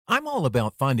I'm all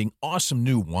about finding awesome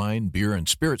new wine, beer, and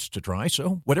spirits to try,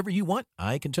 so whatever you want,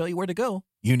 I can tell you where to go.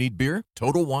 You need beer,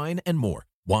 Total Wine, and more.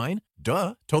 Wine?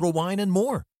 Duh, Total Wine and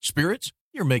more. Spirits?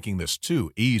 You're making this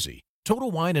too easy. Total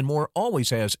Wine and More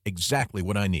always has exactly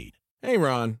what I need. Hey,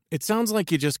 Ron, it sounds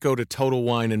like you just go to Total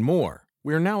Wine and More.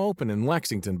 We're now open in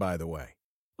Lexington, by the way.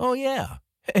 Oh, yeah.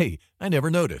 Hey, I never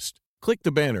noticed. Click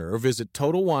the banner or visit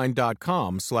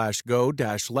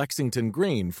TotalWine.com/go-Lexington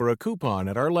Green for a coupon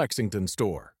at our Lexington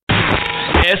store.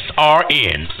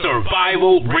 SRN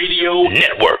Survival Radio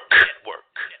Network.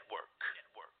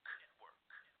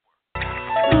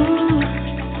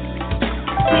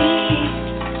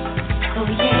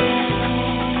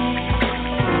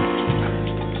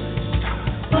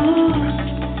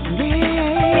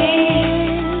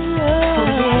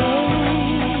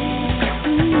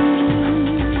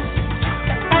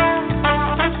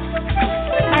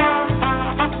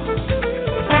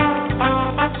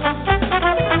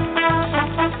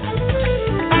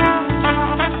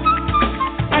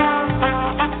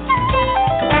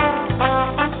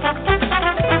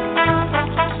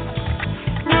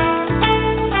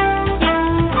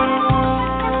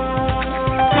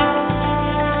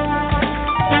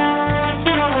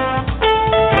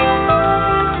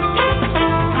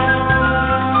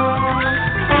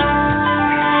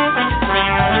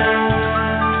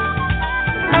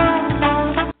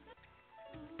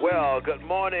 Good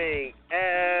morning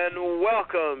and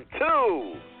welcome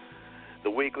to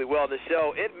the Weekly Wellness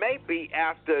Show. It may be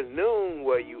afternoon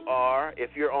where you are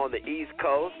if you're on the East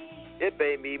Coast. It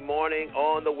may be morning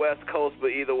on the West Coast,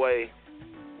 but either way,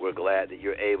 we're glad that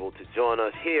you're able to join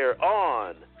us here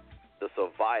on the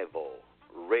Survival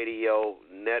Radio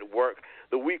Network,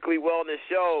 the Weekly Wellness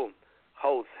Show.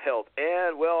 Hosts health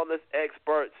and wellness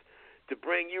experts to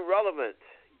bring you relevant,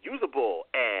 usable,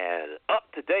 and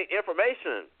up-to-date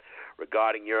information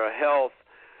regarding your health.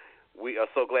 We are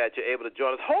so glad you're able to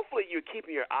join us. Hopefully you're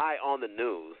keeping your eye on the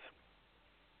news.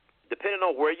 Depending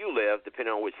on where you live,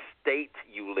 depending on which state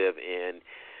you live in,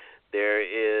 there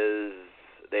is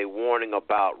a warning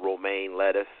about romaine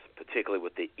lettuce, particularly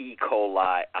with the E.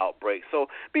 coli outbreak. So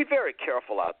be very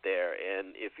careful out there.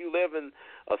 And if you live in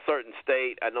a certain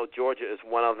state, I know Georgia is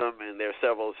one of them, and there are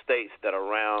several states that are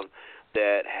around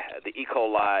that the E.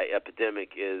 coli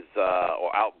epidemic is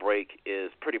or outbreak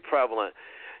is pretty prevalent.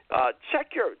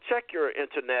 Check your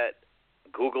internet,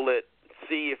 Google it,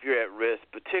 see if you're at risk,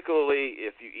 particularly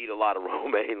if you eat a lot of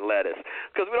romaine lettuce,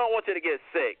 because we don't want you to get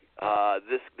sick.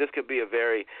 This could be a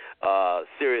very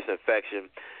serious infection,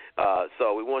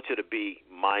 so we want you to be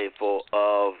mindful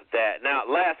of that. Now,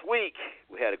 last week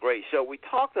we had a great show. We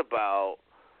talked about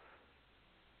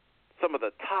some of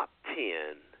the top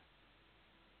 10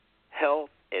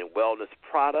 health and wellness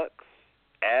products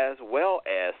as well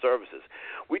as services.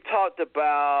 We talked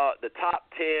about the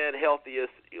top 10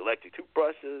 healthiest electric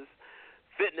toothbrushes,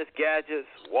 fitness gadgets,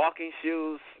 walking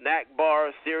shoes, snack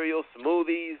bars, cereals,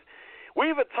 smoothies. We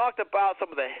even talked about some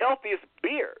of the healthiest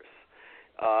beers.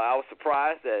 I was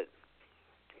surprised that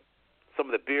some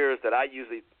of the beers that I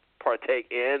usually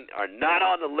partake in are not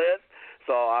on the list,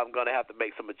 so I'm going to have to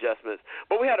make some adjustments.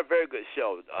 But we had a very good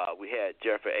show. We had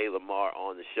Jeffrey A. Lamar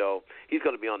on the show. He's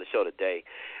going to be on the show today.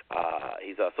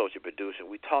 He's our associate producer.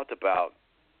 We talked about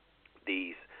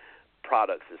these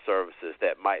products and services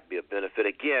that might be a benefit.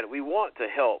 Again, we want to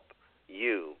help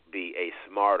you be a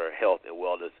smarter health and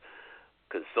wellness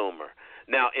consumer.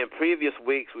 Now, in previous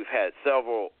weeks, we've had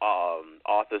several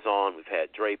authors on. We've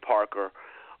had Dre Parker,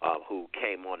 who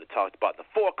came on and talked about the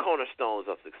 4 cornerstones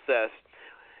of success.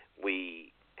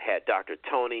 We had Dr.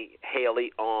 Tony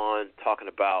Haley on talking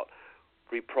about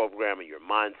reprogramming your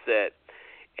mindset.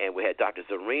 And we had Dr.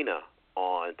 Zarina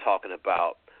on talking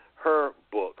about her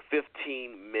book,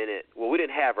 15-Minute. Well, we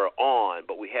didn't have her on,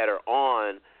 but we had her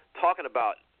on talking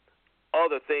about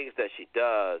other things that she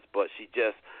does, but she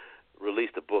just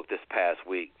released a book this past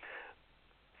week,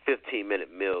 15-Minute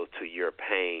Meal to Your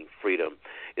Pain Freedom.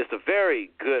 It's a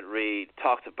very good read.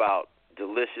 Talks about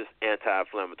delicious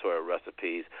anti-inflammatory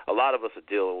recipes. A lot of us are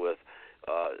dealing with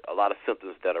a lot of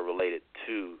symptoms that are related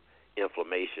to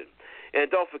inflammation. And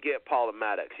don't forget Paula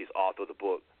Maddox. She's author of the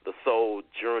book, The Soul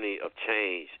Journey of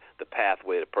Change, The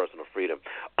Pathway to Personal Freedom.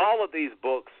 All of these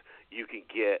books you can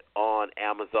get on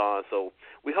Amazon. So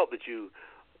we hope that you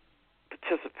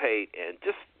participate and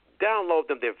just download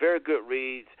them. They're very good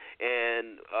reads,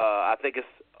 and I think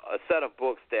it's a set of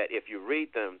books that if you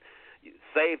read them, you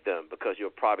save them, because you'll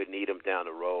probably need them down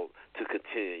the road to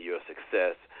continue your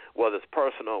success, whether it's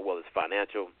personal, whether it's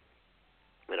financial,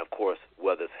 and, of course,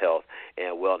 whether it's health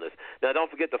and wellness. Now,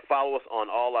 don't forget to follow us on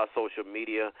all our social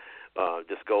media.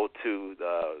 Just go to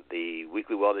the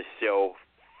Weekly Wellness Show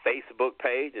Facebook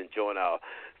page and join our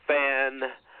fan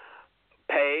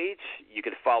page. You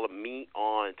can follow me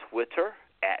on Twitter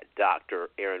at Dr.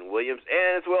 Aaron Williams,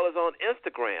 and as well as on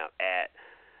Instagram at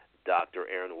Dr.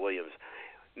 Aaron Williams.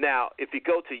 Now, if you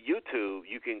go to YouTube,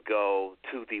 you can go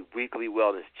to the Weekly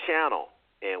Wellness channel,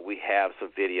 and we have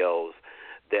some videos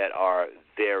that are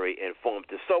very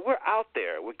informative. So we're out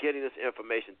there. We're getting this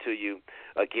information to you.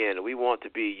 Again, we want to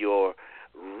be your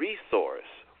resource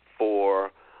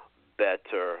for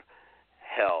better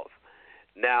health.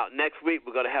 Now, next week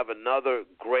we're going to have another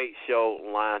great show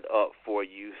lined up for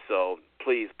you, so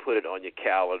please put it on your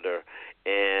calendar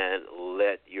and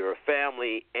let your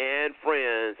family and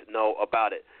friends know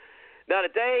about it. Now,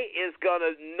 today is going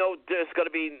to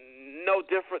be no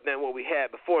different than what we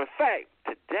had before. In fact,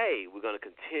 today we're going to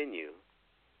continue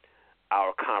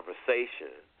our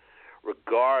conversation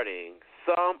regarding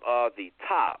some of the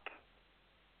top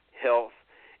health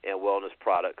and wellness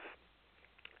products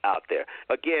out there.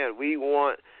 Again, we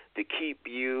want to keep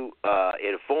you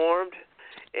informed,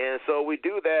 and so we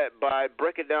do that by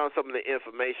breaking down some of the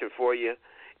information for you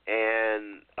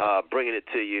and bringing it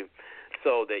to you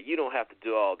so that you don't have to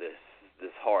do all this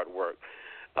hard work.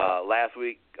 Last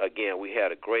week, again, we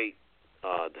had a great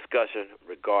discussion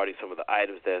regarding some of the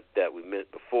items that we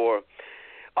mentioned before.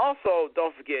 Also,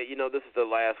 don't forget, this is the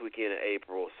last weekend in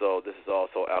April, so this is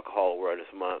also Alcohol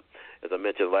Awareness Month. As I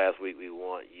mentioned last week, we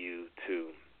want you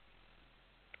to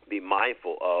be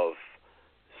mindful of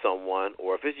someone,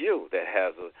 or if it's you that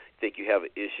think you have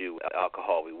an issue with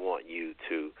alcohol, we want you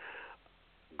to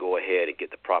go ahead and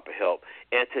get the proper help.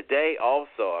 And today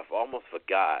also, I almost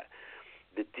forgot,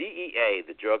 the DEA,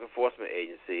 the Drug Enforcement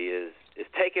Agency, is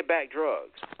taking back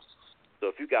drugs. So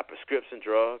if you got prescription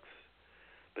drugs,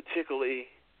 particularly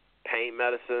pain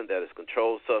medicine that is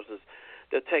controlled substance,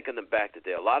 they're taking them back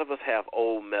today. A lot of us have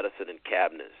old medicine in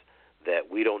cabinets that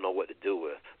we don't know what to do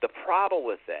with. The problem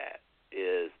with that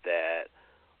is that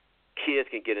kids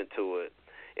can get into it.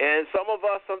 And some of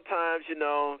us sometimes, can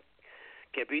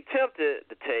be tempted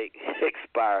to take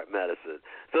expired medicine.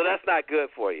 So that's not good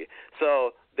for you.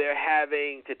 So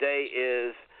today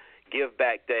is Give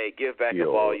Back Day. Give back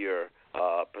of all your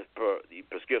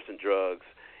prescription drugs.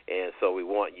 And so we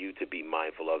want you to be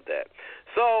mindful of that.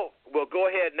 So we'll go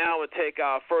ahead now and take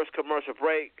our first commercial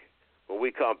break. When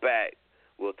we come back,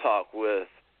 we'll talk with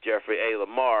Jeffrey A.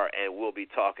 Lamar, and we'll be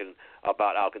talking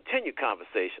about our continued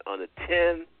conversation on the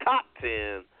top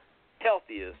 10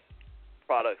 healthiest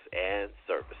products and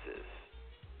services.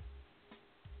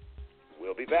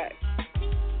 We'll be back.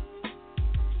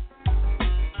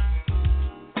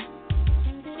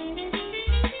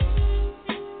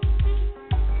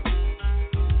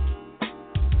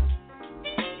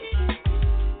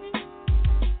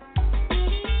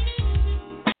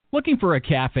 Looking for a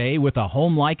cafe with a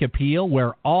home-like appeal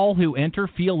where all who enter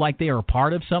feel like they are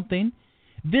part of something?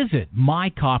 Visit My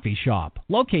Coffee Shop,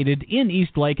 located in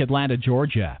Eastlake, Atlanta,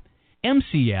 Georgia.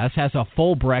 MCS has a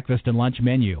full breakfast and lunch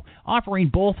menu, offering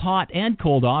both hot and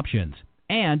cold options,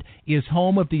 and is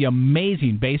home of the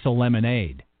amazing basil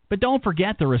lemonade. But don't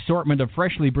forget their assortment of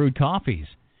freshly brewed coffees.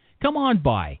 Come on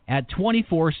by at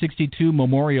 2462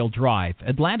 Memorial Drive,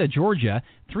 Atlanta, Georgia,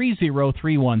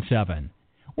 30317.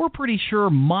 We're pretty sure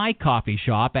My Coffee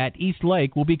Shop at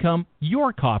Eastlake will become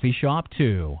your coffee shop,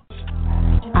 too.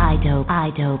 iDope,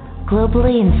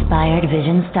 globally inspired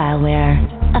vision stylewear,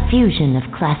 a fusion of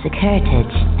classic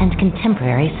heritage and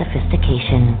contemporary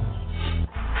sophistication.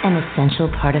 An essential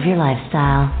part of your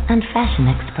lifestyle and fashion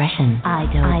expression.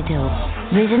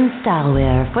 iDope, vision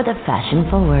stylewear for the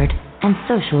fashion-forward and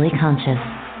socially conscious.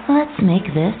 Let's make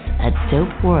this a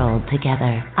dope world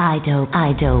together.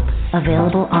 iDope.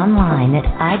 Available online at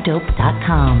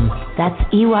iDope.com. That's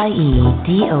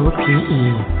EYEDOPE.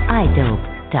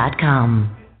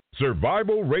 iDope.com.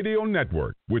 Survival Radio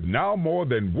Network, with now more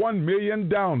than 1 million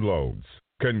downloads.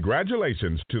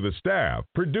 Congratulations to the staff,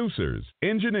 producers,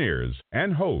 engineers,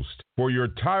 and hosts for your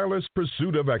tireless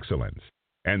pursuit of excellence.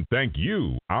 And thank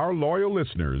you, our loyal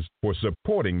listeners, for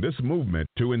supporting this movement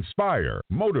to inspire,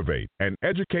 motivate, and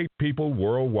educate people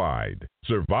worldwide.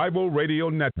 Survival Radio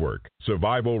Network,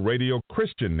 Survival Radio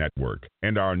Christian Network,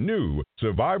 and our new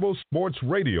Survival Sports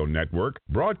Radio Network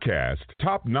broadcast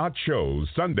top-notch shows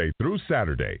Sunday through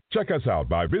Saturday. Check us out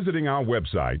by visiting our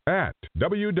website at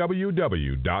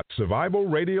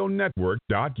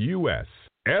www.survivalradionetwork.us.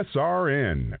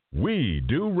 SRN, we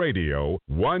do radio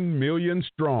 1 million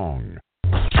strong.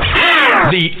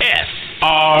 The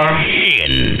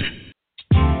SRN.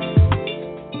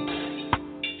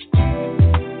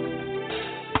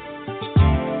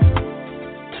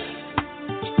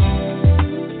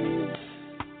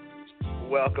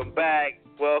 Welcome back.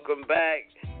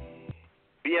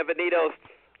 bienvenidos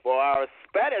for our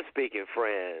Spanish-speaking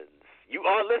friends. You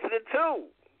are listening to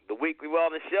the Weekly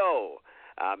Wellness Show.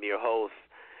 I'm your host,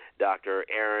 Dr.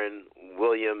 Aaron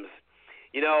Williams.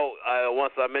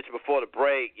 Once I mentioned before the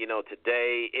break,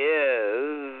 today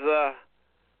is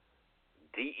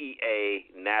DEA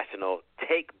National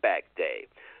Take Back Day.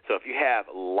 So if you have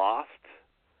lost,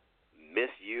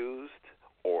 misused,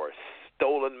 or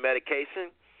stolen medication,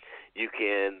 you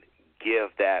can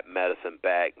give that medicine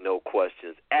back, no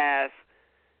questions asked.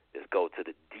 Just go to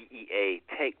the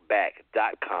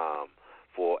DEATakeback.com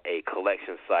for a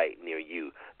collection site near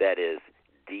you. That is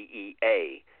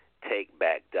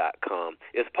DEATakeback.com.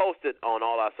 It's posted on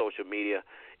all our social media,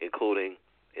 including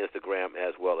Instagram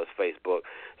as well as Facebook.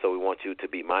 So we want you to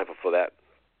be mindful for that.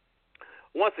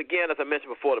 Once again, as I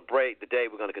mentioned before the break, today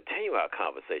we're going to continue our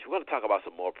conversation. We're going to talk about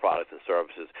some more products and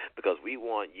services because we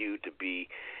want you to be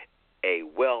a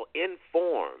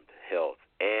well-informed health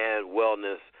and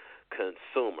wellness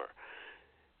consumer.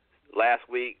 Last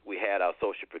week, we had our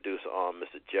social producer on,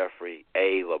 Mr. Jeffrey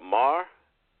A. Lamar,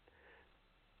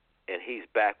 and he's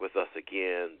back with us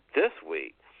again this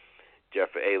week.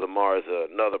 Jeffrey A. Lamar is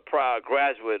another proud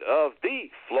graduate of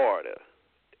the Florida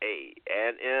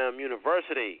A&M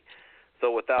University.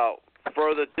 So without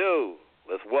further ado,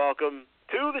 let's welcome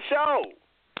to the show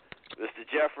Mr.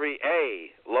 Jeffrey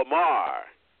A. Lamar.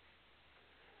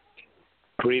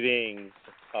 Greetings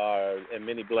and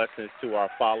many blessings to our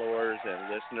followers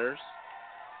and listeners.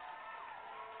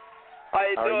 How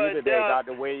are doing, you today,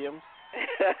 Dr. Williams?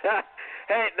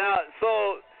 Hey, now,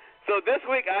 so this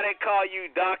week I didn't call you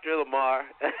Dr. Lamar.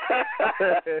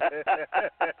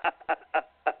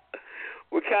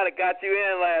 We kind of got you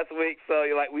in last week, so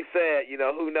like we said,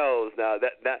 who knows now?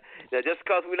 Now just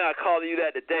because we're not calling you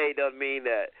that today doesn't mean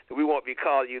that we won't be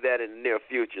calling you that in the near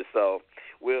future. So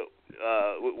we'll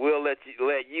let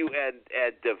you and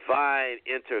divine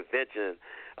intervention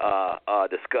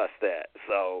discuss that.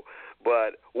 So,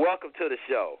 but welcome to the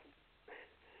show.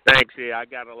 Thanks. Yeah, I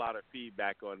got a lot of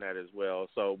feedback on that as well.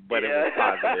 So, but It was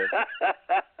positive.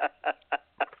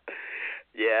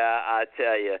 Yeah, I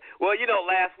tell you. Well,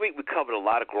 last week we covered a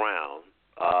lot of ground.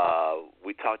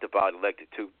 We talked about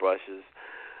electric toothbrushes,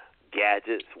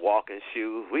 gadgets, walking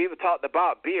shoes. We even talked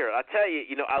about beer. I tell you,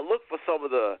 I looked for some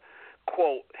of the,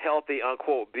 quote, healthy,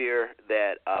 unquote, beer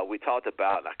that we talked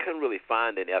about, and I couldn't really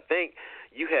find any. I think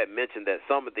you had mentioned that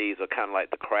some of these are kind of like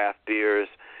the craft beers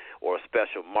or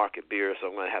special market beers, so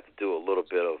I'm going to have to do a little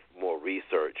bit of more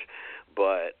research.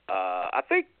 But I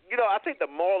think the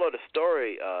moral of the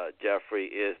story, Jeffrey,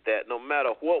 is that no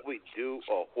matter what we do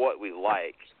or what we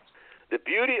like, the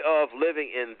beauty of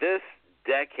living in this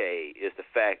decade is the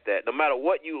fact that no matter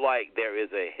what you like, there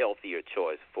is a healthier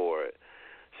choice for it.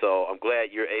 So I'm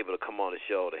glad you're able to come on the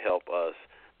show to help us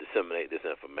disseminate this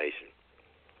information.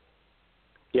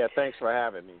 Yeah, thanks for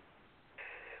having me.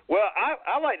 Well,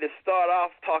 I like to start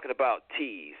off talking about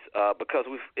teas because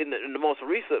we've in the most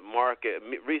recent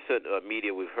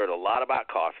media, we've heard a lot about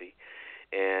coffee,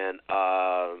 and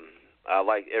I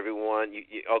like everyone.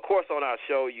 Of course, on our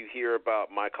show, you hear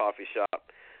about My Coffee Shop.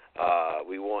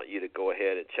 We want you to go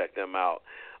ahead and check them out,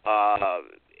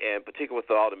 and particularly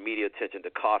with all the media attention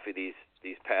to coffee these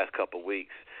past couple of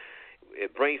weeks,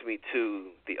 it brings me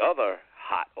to the other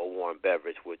hot or warm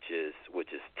beverage, which is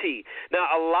tea. Now,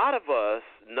 a lot of us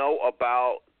know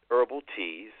about herbal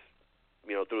teas,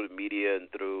 through the media and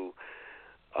through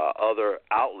other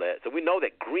outlets, and we know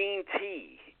that green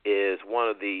tea is one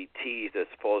of the teas that's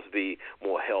supposed to be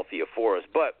more healthier for us.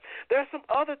 But there are some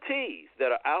other teas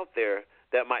that are out there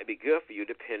that might be good for you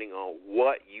depending on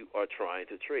what you are trying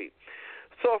to treat.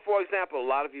 So, for example, a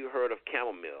lot of you heard of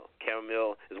chamomile.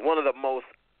 Chamomile is one of the most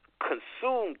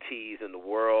consumed teas in the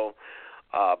world,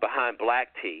 behind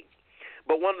black tea.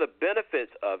 But one of the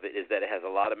benefits of it is that it has a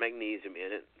lot of magnesium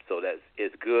in it, so that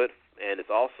it's good, and it's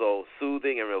also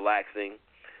soothing and relaxing.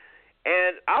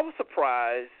 And I was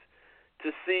surprised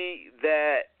to see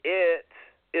that it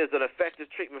is an effective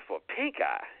treatment for pink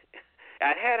eye.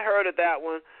 I had heard of that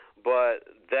one, but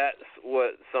that's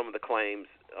what some of the claims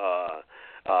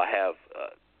have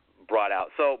brought out.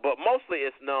 So, but mostly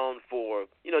it's known for,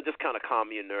 just kind of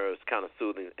calming your nerves, kind of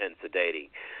soothing and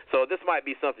sedating. So this might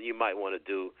be something you might want to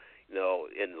do,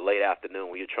 in the late afternoon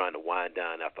when you're trying to wind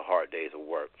down after hard days of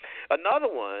work. Another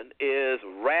one is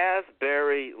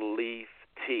raspberry leaf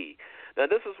tea. Now,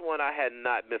 this is one I had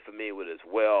not been familiar with as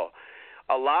well.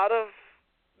 A lot of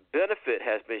benefit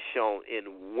has been shown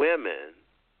in women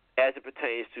as it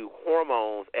pertains to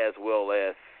hormones as well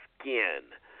as skin.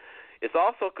 It's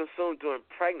also consumed during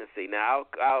pregnancy. Now,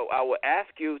 I will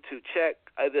ask you to check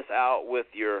this out with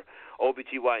your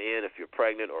OBGYN if you're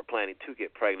pregnant or planning to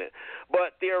get pregnant.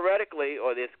 But theoretically,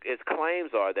 or its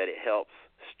claims are that it helps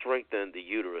strengthen the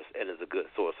uterus and is a good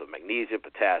source of magnesium,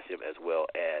 potassium, as well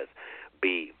as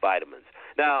B vitamins.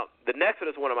 Now, the next one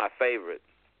is one of my favorites.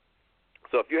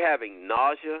 So if you're having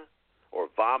nausea or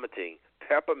vomiting,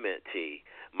 peppermint tea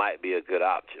might be a good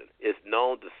option. It's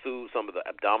known to soothe some of the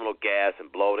abdominal gas and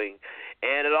bloating,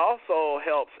 and it also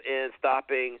helps in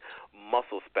stopping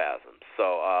muscle spasms.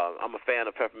 So I'm a fan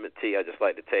of peppermint tea. I just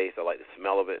like the taste. I like the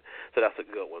smell of it. So that's a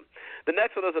good one. The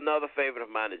next one is another favorite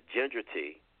of mine is ginger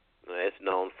tea. It's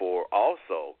known for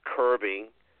also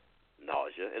curbing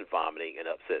nausea and vomiting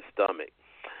and upset stomach.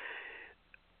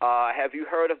 Have you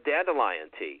heard of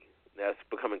dandelion tea? That's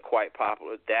becoming quite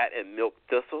popular. That and milk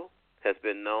thistle has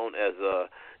been known as a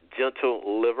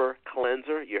gentle liver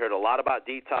cleanser. You heard a lot about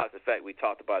detox. In fact, we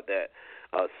talked about that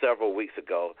several weeks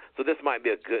ago. So this might be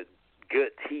a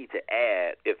good tea to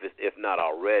add, if not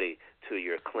already, to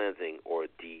your cleansing or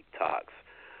detox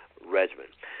regimen.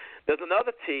 There's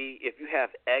another tea if you have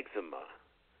eczema.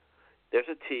 There's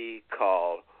a tea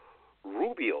called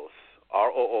Rooibos,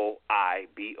 Rooibos.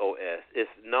 It's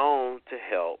known to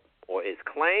help, or is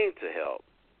claimed to help,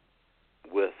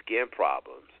 with skin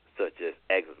problems such as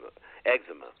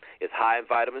eczema. It's high in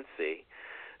vitamin C.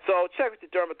 So check with your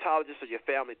dermatologist or your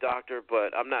family doctor,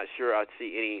 but I'm not sure I'd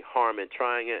see any harm in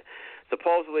trying it.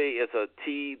 Supposedly it's a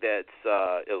tea that's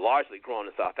largely grown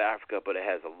in South Africa, but it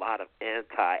has a lot of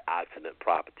antioxidant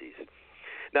properties.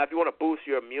 Now, if you want to boost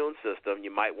your immune system,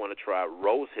 you might want to try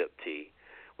rosehip tea,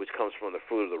 which comes from the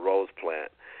fruit of the rose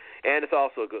plant. And it's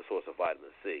also a good source of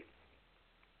vitamin C.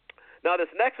 Now,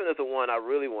 this next one is the one I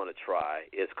really want to try.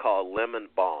 It's called Lemon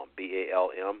Balm,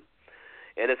 BALM.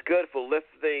 And it's good for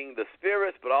lifting the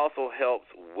spirits, but also helps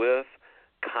with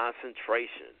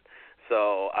concentration.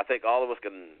 So I think all of us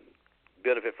can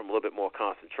benefit from a little bit more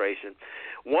concentration.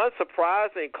 One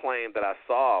surprising claim that I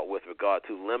saw with regard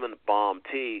to lemon balm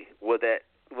tea was that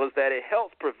it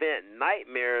helps prevent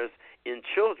nightmares in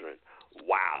children.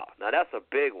 Wow. Now, that's a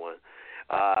big one.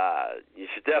 You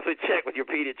should definitely check with your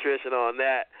pediatrician on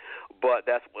that, but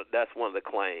that's one of the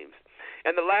claims.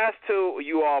 And the last two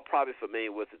you all probably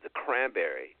familiar with is the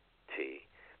cranberry tea.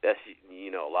 That's,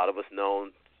 a lot of us know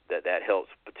that helps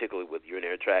particularly with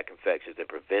urinary tract infections and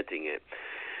preventing it.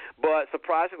 But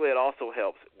surprisingly, it also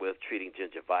helps with treating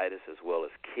gingivitis as well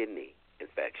as kidney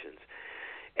infections.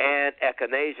 And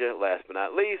echinacea, last but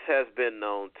not least, has been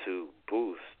known to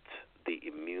boost the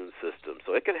immune system.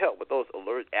 So it can help with those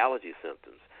allergy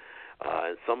symptoms.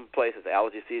 In some places,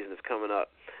 allergy season is coming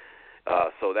up.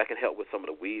 So that can help with some of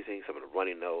the wheezing, some of the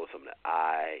runny nose, some of the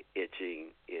eye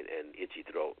itching, and itchy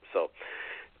throat. So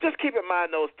just keep in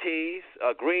mind those teas.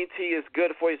 Green tea is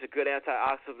good for you. It's a good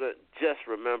antioxidant. Just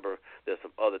remember there's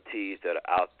some other teas that are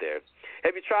out there.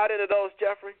 Have you tried any of those,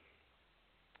 Jeffrey?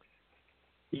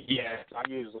 Yes, I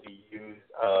usually use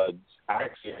I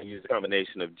use a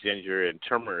combination of ginger and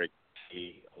turmeric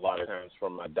tea a lot of times for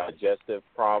my digestive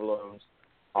problems.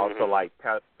 Also, like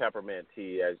peppermint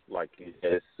tea, as like you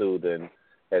said, is soothing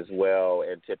as well.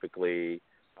 And typically,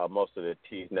 most of the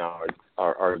teas now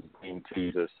are green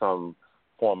teas or some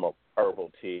form of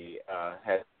herbal tea.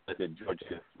 Has the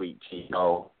Georgia sweet tea.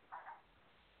 Oh.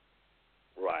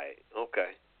 Right.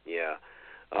 Okay. Yeah.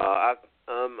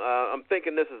 I'm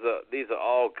thinking these are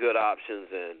all good options,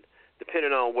 and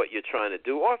depending on what you're trying to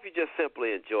do, or if you just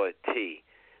simply enjoy tea,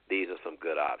 these are some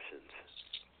good options.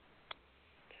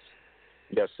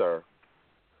 Yes, sir.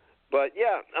 But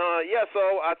so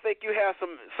I think you have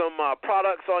some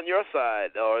products on your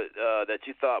side, or that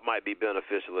you thought might be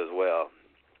beneficial as well.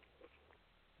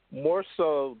 More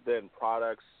so than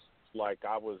products, like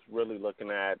I was really looking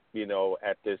at,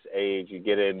 at this age, you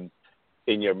get in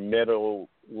your middle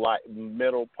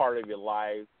part of your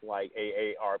life, like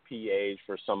AARP age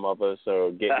for some of us,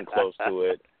 or getting close to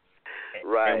it.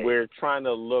 Right. And we're trying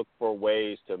to look for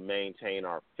ways to maintain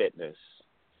our fitness.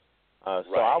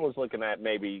 So I was looking at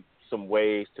maybe some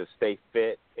ways to stay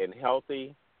fit and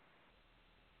healthy.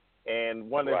 And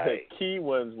one of the key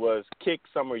ones was kick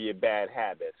some of your bad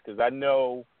habits, because I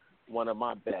know one of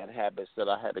my bad habits that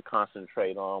I had to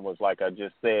concentrate on was, like I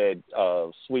just said,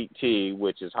 sweet tea,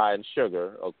 which is high in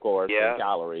sugar, of course, and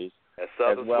calories,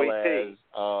 as well as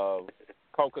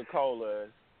Coca-Cola,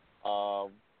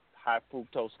 high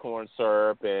fructose corn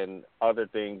syrup, and other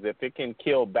things. If it can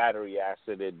kill battery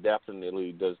acid, it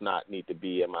definitely does not need to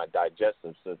be in my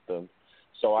digestive system.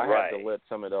 So I had to let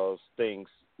some of those things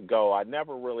go. I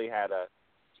never really had a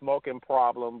smoking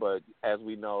problem, but as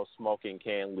we know, smoking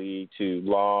can lead to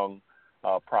lung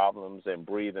problems and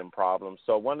breathing problems.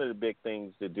 So one of the big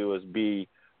things to do is be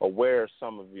aware of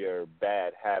some of your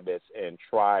bad habits and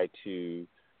try to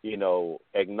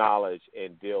acknowledge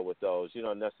and deal with those. You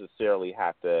don't necessarily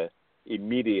have to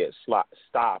immediate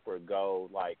stop or go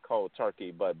like cold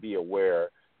turkey, but be aware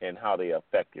and how they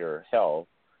affect your health.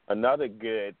 Another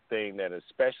good thing that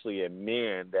especially in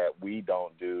men that we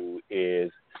don't do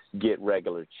is get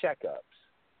regular checkups.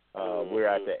 We're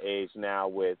at the age now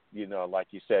with, like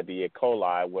you said, the E.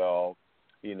 coli. Well,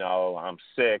 I'm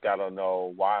sick. I don't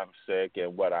know why I'm sick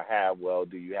and what I have. Well,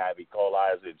 do you have E.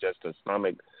 coli? Is it just a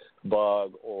stomach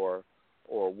bug or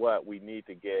what? We need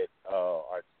to get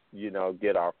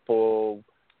get our full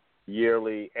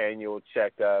yearly annual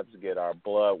checkups, get our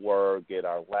blood work, get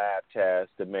our lab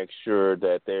tests to make sure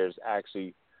that there's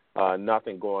actually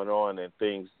nothing going on and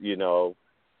things,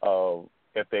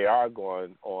 if they are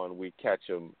going on, we catch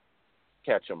them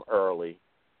early.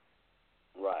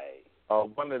 Right.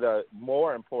 One of the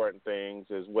more important things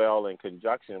as well in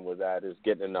conjunction with that is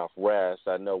getting enough rest.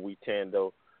 I know we tend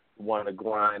to want to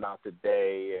grind out the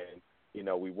day and,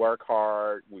 we work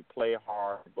hard, we play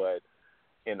hard, but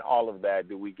in all of that,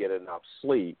 do we get enough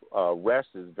sleep? Rest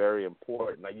is very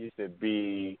important. I used to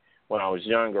be, when I was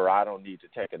younger, I don't need to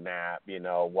take a nap.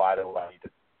 Why do I need to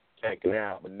take a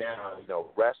nap? But now,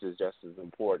 rest is just as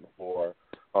important for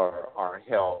our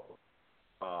health,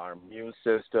 our immune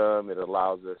system. It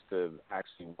allows us to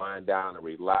actually wind down and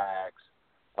relax,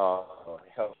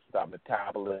 helps with our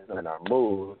metabolism and our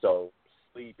mood. So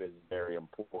sleep is very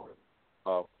important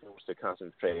for us to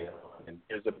concentrate on. And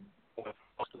there's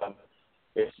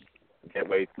it's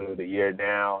midway through the year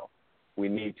now. We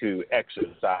need to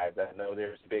exercise. I know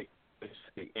it's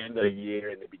the end of the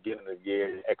year and the beginning of the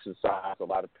year to exercise. A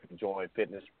lot of people join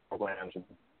fitness programs.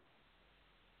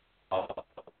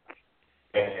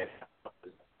 And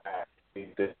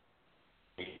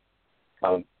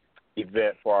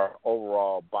event for our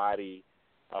overall body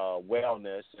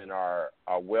wellness and our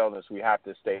wellness, we have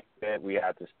to stay fit.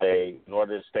 In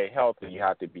order to stay healthy, you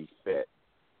have to be fit.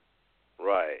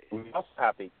 Right. We also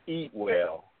have to eat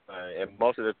well, and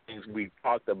most of the things we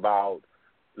talked about,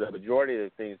 the majority of the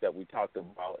things that we talked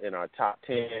about in our top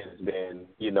 10 has been,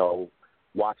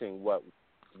 watching what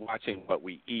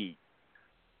we eat.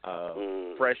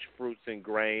 Fresh fruits and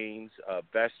grains,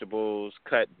 vegetables,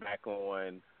 cut back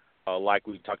on, like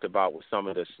we talked about with some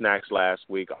of the snacks last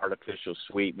week, artificial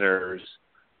sweeteners,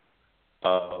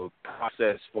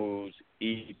 processed foods,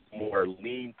 eat more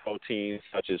lean proteins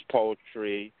such as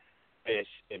poultry, fish,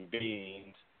 and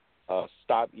beans.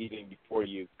 Stop eating before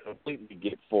you completely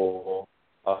get full.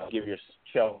 Give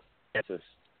yourself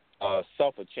a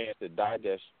chance to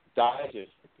digest your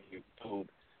food,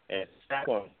 and snack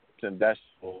on fruits and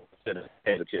vegetables instead of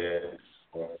sandwiches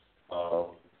or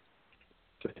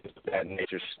things of that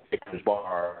nature, Snickers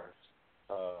bars,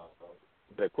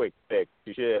 the quick fix.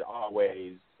 You should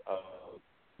always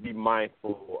be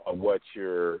mindful of what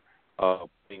you're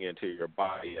putting into your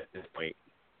body at this point.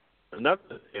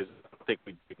 Another is, I think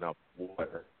we drink enough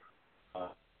water.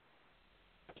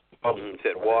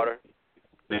 Said water.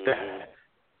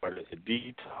 Water to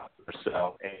detox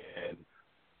ourselves and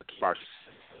keep our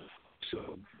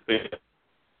system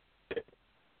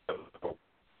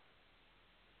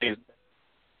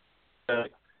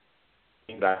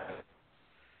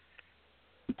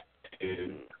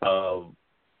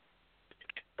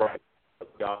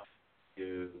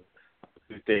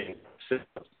to things.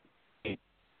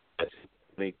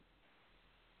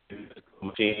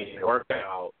 Machine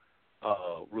workout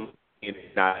routine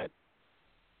is not.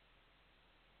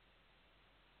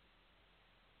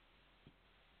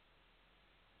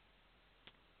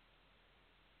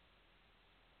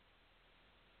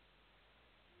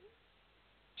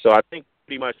 So I think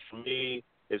pretty much for me,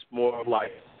 it's more of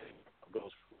like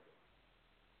goes.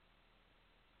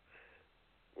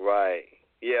 Right.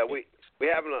 Yeah, we're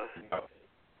having a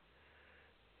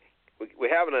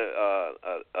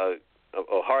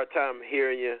hard time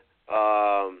hearing you.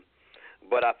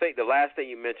 But I think the last thing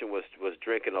you mentioned was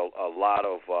drinking a lot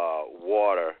of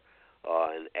water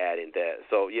and adding that.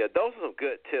 So yeah, those are some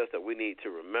good tips that we need to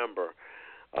remember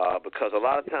because a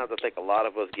lot of times I think a lot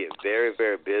of us get very,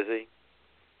 very busy.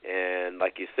 And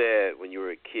like you said, when you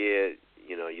were a kid,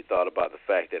 you thought about the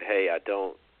fact that, hey, I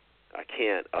don't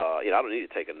need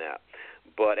to take a nap.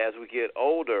 But as we get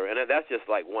older, and that's just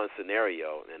like one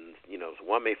scenario, and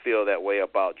one may feel that way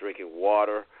about drinking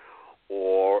water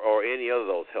or any of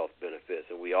those health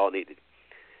benefits, and we all need to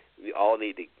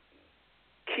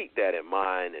keep that in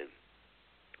mind and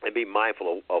be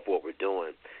mindful of what we're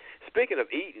doing. Speaking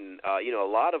of eating, a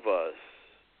lot of us,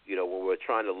 when we're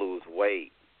trying to lose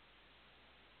weight,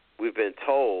 we've been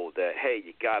told that, hey,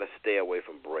 you got to stay away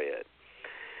from bread.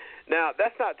 Now,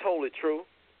 that's not totally true.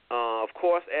 Of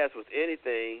course, as with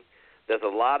anything, there's a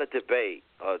lot of debate,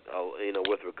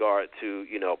 with regard to,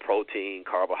 protein,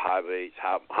 carbohydrates,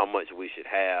 how much we should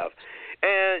have.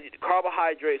 And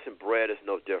carbohydrates and bread is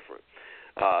no different.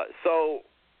 So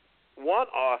one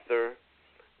author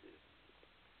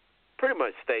pretty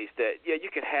much states that, you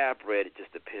can have bread, it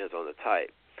just depends on the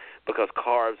type. Because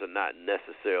carbs are not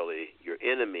necessarily your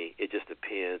enemy. It just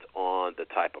depends on the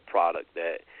type of product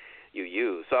that you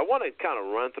use. So I want to kind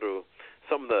of run through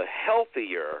some of the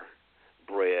healthier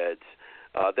breads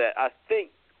that I think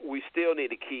we still need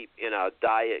to keep in our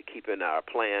diet, keep in our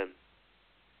plan.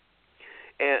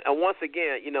 And once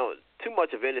again, too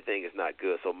much of anything is not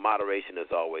good, so moderation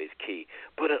is always key.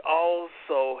 But it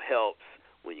also helps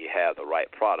when you have the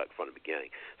right product from the beginning.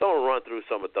 So I'm going to run through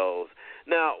some of those.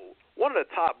 Now, one of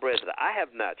the top breads that I have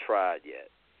not tried yet,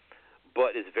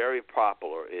 but is very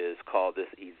popular, is called this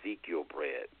Ezekiel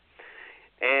bread.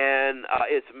 And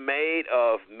it's made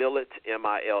of millet,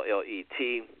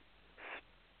 M-I-L-L-E-T,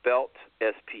 spelt,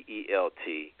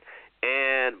 S-P-E-L-T,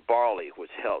 and barley,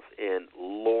 which helps in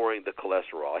lowering the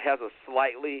cholesterol. It has a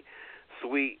slightly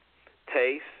sweet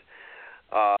taste,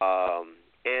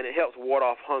 and it helps ward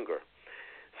off hunger.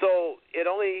 So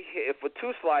for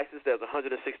 2 slices, there's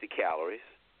 160 calories.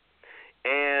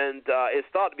 And it's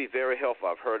thought to be very helpful.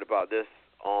 I've heard about this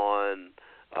on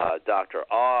Dr.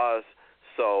 Oz.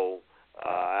 So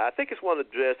I think it's one of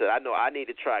the breads that I know I need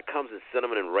to try. It comes in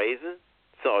cinnamon raisin.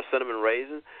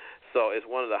 So it's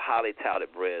one of the highly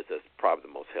touted breads that's probably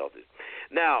the most healthy.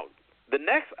 Now, the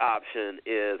next option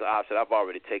is an option I've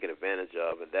already taken advantage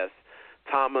of, and that's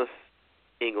Thomas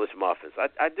English muffins.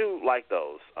 I do like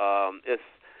those.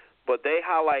 But they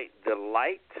highlight the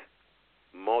light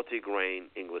multigrain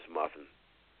English muffin.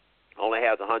 Only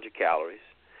has 100 calories,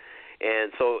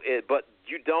 and but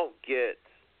you don't get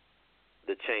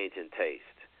the change in taste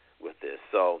with this.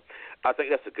 So I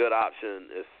think that's a good option.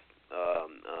 It's a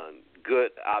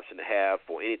good option to have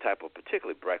for any type of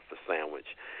particularly breakfast sandwich,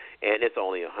 and it's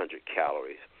only 100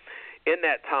 calories. In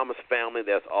that Thomas family,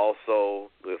 there's also,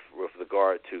 with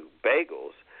regard to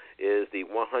bagels, is the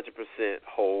 100%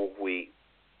 whole wheat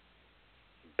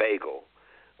bagel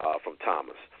from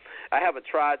Thomas. I haven't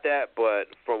tried that, but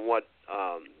from what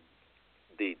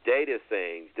the data is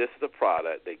saying, this is a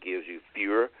product that gives you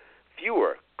fewer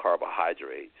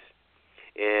carbohydrates,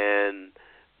 and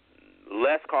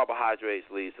less carbohydrates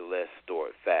leads to less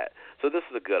stored fat. So this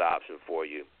is a good option for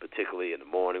you, particularly in the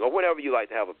morning or whenever you like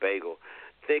to have a bagel.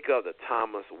 Think of the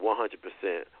Thomas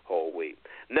 100% whole wheat.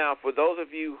 Now, for those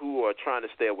of you who are trying to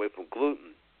stay away from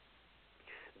gluten,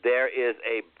 there is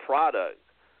a product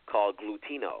called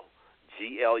Glutino,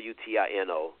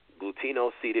 Glutino,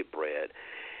 Glutino seeded bread.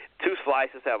 2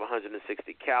 slices have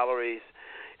 160 calories.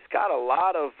 It's got a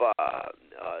lot of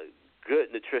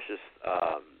good nutritious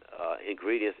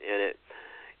ingredients in it,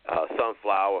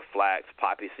 sunflower, flax,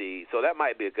 poppy seed. So that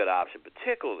might be a good option,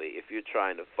 particularly if you're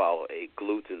trying to follow a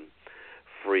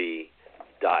gluten-free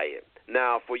diet.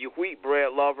 Now, for you wheat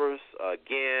bread lovers,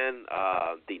 again,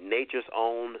 the Nature's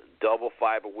Own double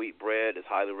fiber wheat bread is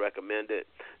highly recommended.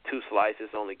 2 slices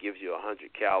only gives you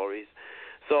 100 calories.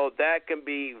 So that can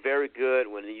be very good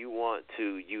when you want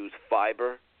to use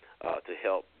fiber to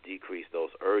help decrease those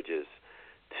urges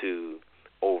to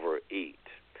overeat.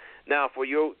 Now, for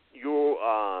your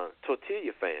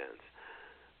tortilla fans,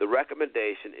 the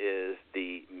recommendation is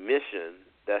the Mission.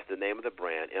 That's the name of the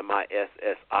brand,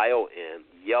 M-I-S-S-I-O-N,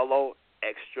 yellow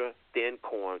extra thin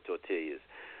corn tortillas.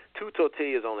 2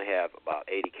 tortillas only have about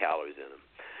 80 calories in them.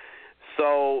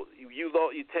 So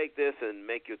you take this and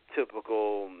make your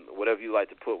typical whatever you like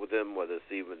to put with them, whether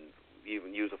it's even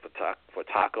use it for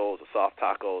tacos or soft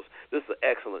tacos. This is an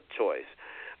excellent choice.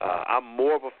 I'm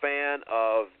more of a fan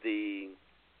of the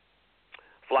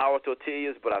flour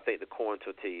tortillas, but I think the corn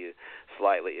tortilla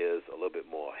slightly is a little bit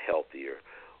more healthier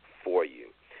for you.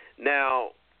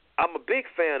 Now, I'm a big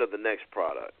fan of the next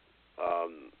product.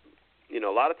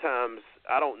 A lot of times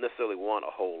I don't necessarily want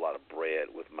a whole lot of bread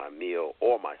with my meal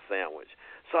or my sandwich.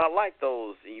 So I like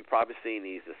those, and you've probably seen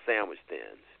these, the sandwich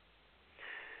thins.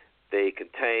 They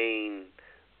contain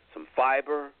some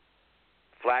fiber,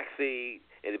 flaxseed,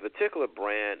 and the particular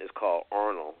brand is called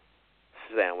Arnold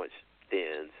Sandwich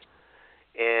Thins.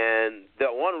 And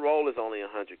the one roll is only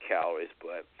 100 calories,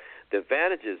 but the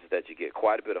advantage is that you get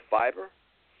quite a bit of fiber,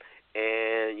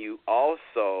 and you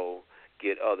also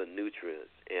get other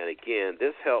nutrients. And again,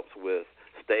 this helps with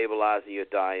stabilizing your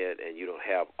diet, and you don't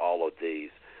have all of these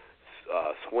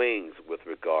swings with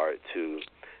regard to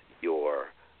your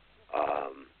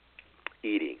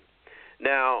eating.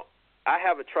 Now, I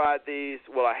haven't tried these.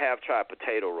 Well, I have tried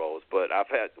potato rolls, but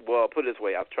put it this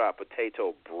way, I've tried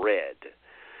potato bread.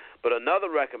 But another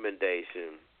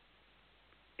recommendation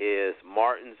is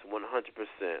Martin's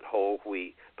 100% whole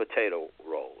wheat potato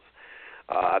rolls.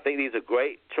 I think these are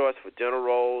great choice for dinner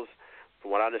rolls.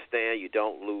 From what I understand, you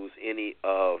don't lose any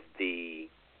of the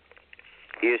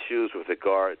issues with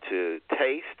regard to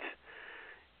taste.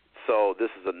 So this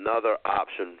is another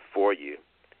option for you.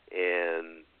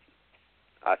 And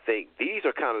I think these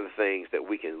are kind of the things that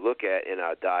we can look at in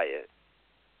our diet,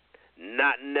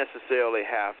 not necessarily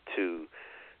have to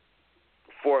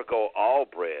forego all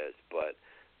breads, but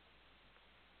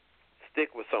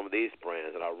stick with some of these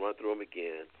brands, and I'll run through them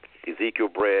again. Ezekiel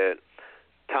bread,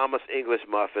 Thomas English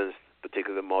muffins,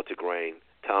 particularly multigrain,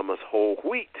 Thomas whole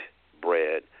wheat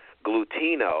bread,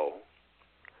 Glutino,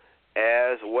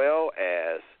 as well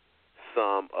as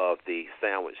some of the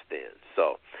sandwich thins.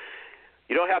 So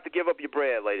you don't have to give up your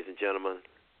bread, ladies and gentlemen.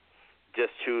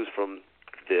 Just choose from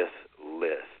this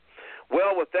list.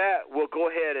 Well, with that, we'll go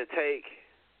ahead and take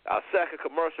our second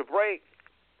commercial break.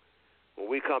 When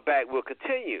we come back, we'll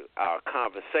continue our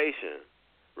conversation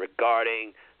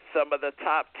regarding some of the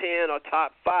top 10 or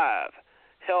top 5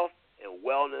 health and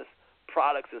wellness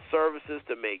products and services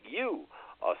to make you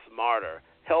a smarter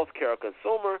healthcare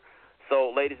consumer.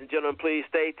 So, ladies and gentlemen, please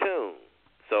stay tuned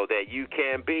so that you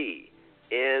can be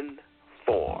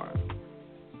informed.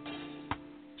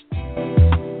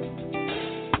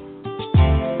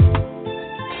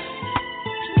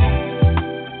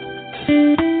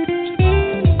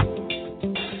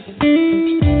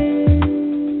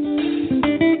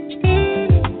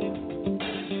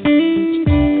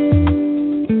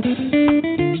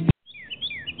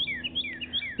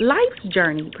 Life's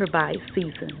journey provides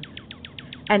seasons,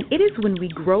 and it is when we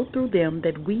grow through them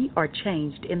that we are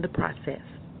changed in the process.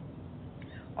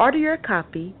 Order your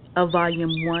copy of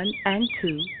Volume 1 and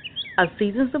 2 of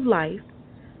Seasons of Life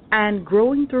and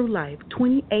Growing Through Life,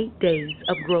 28 Days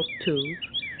of Growth Tools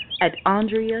at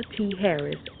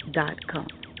AndreaTHarris.com.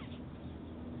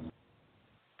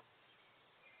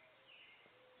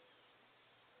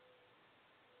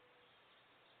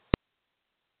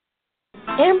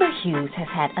 Amber Hughes has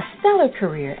had a stellar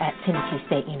career at Tennessee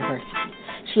State University.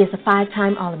 She is a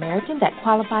 5-time All-American that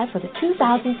qualified for the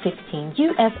 2016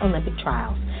 U.S. Olympic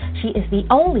Trials. She is the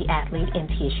only athlete in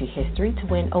TSU history to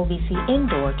win OVC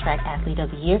Indoor Track Athlete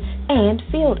of the Year and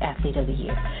Field Athlete of the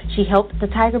Year. She helped the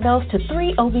Tiger Bells to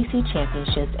 3 OVC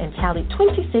championships and tallied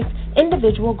 26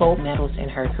 individual gold medals in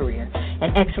her career.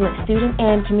 An excellent student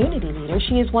and community leader,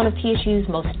 she is one of TSU's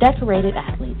most decorated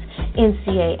athletes.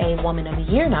 NCAA Woman of the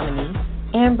Year nominee,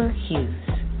 Amber Hughes.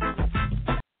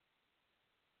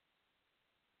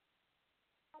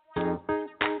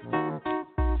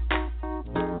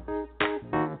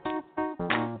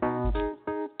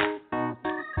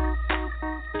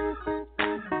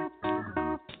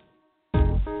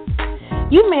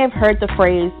 You may have heard the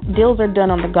phrase, deals are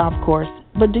done on the golf course,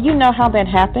 but do you know how that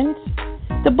happens?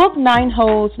 The book 9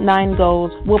 Holes, 9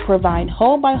 Goals will provide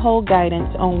hole-by-hole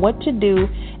guidance on what to do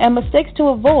and mistakes to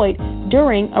avoid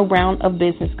during a round of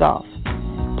business golf.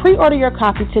 Pre-order your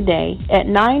copy today at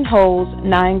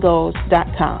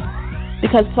 9holes9goals.com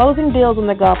because closing deals on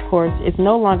the golf course is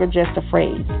no longer just a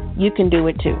phrase. You can do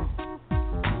it too.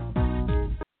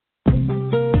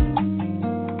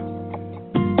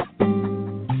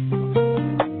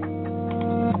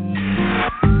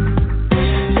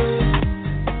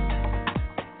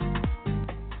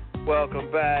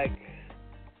 Welcome back.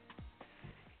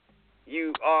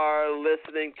 You are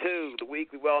listening to the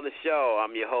Weekly Wellness Show.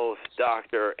 I'm your host,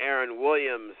 Dr. Aaron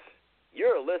Williams.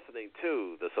 You're listening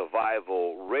to the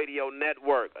Survival Radio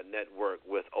Network, a network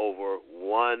with over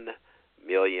 1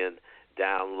 million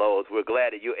downloads. We're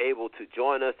glad that you're able to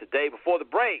join us today. Before the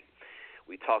break,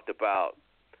 we talked about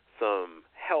some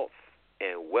health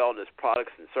and wellness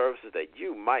products and services that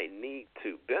you might need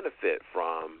to benefit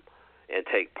from and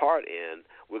take part in.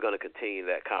 We're going to continue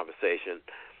that conversation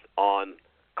on.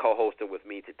 Co-hosting with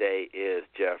me today is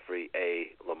Jeffrey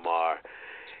A. Lamar.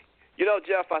 You know,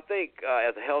 Jeff, I think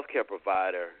as a healthcare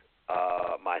provider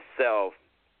myself,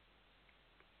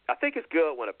 I think it's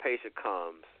good when a patient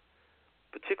comes,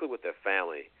 particularly with their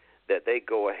family, that they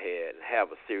go ahead and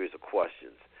have a series of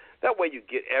questions. That way you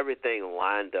get everything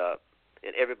lined up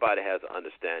and everybody has an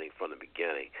understanding from the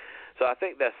beginning. So I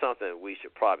think that's something we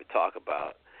should probably talk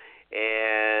about.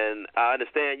 And I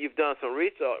understand you've done some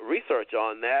research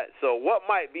on that. So what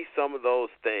might be some of those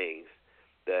things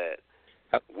that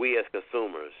we as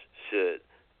consumers should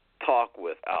talk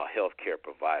with our healthcare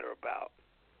provider about?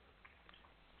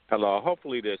 Hello.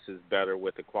 Hopefully this is better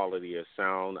with the quality of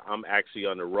sound. I'm actually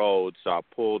on the road, so I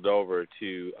pulled over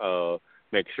to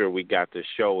make sure we got the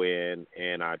show in,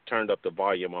 and I turned up the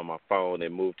volume on my phone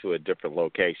and moved to a different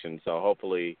location. So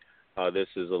hopefully this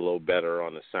is a little better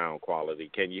on the sound quality.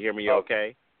 Can you hear me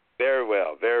okay? Very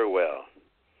well, very well.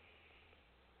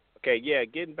 Okay, yeah,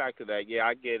 getting back to that,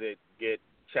 I get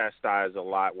chastised a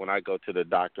lot when I go to the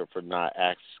doctor for not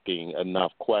asking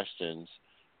enough questions.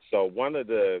 So one of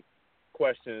the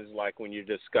questions, like when you're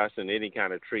discussing any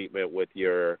kind of treatment with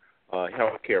your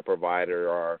healthcare provider,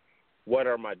 are what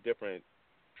are my different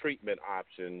treatment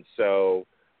options? So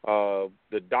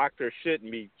the doctor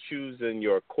shouldn't be choosing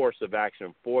your course of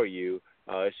action for you.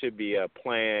 It should be a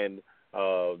planned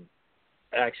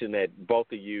action that both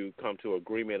of you come to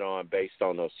agreement on based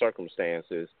on those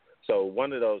circumstances. So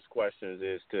one of those questions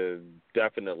is to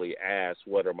definitely ask,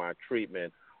 what are my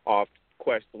treatment options?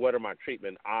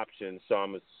 So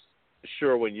I'm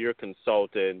sure when you're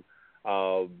consulting,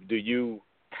 do you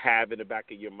have in the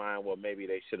back of your mind, well, maybe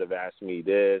they should have asked me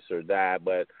this or that,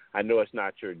 but I know it's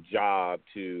not your job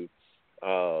to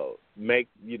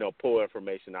pull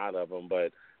information out of them.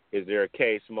 But is there a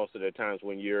case most of the times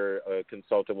when you're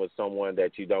consulting with someone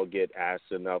that you don't get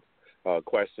asked enough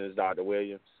questions, Dr.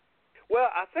 Williams? Well,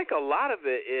 I think a lot of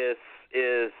it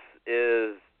is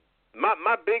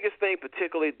my biggest thing,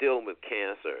 particularly dealing with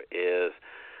cancer, is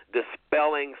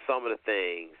dispelling some of the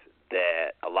things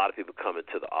that a lot of people come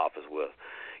into the office with.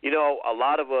 You know, a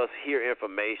lot of us hear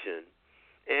information,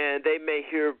 and they may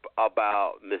hear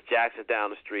about Miss Jackson down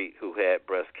the street who had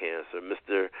breast cancer,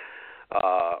 Mr.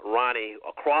 Ronnie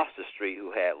across the street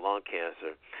who had lung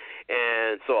cancer.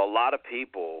 And so a lot of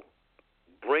people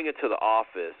bring into the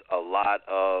office a lot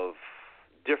of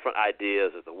different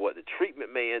ideas as to what the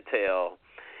treatment may entail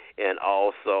and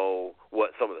also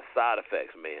what some of the side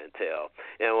effects may entail.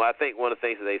 And I think one of the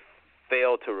things that they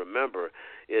fail to remember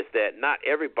is that not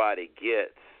everybody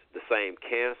gets the same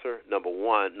cancer, number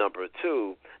one. Number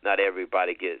two, not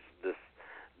everybody gets the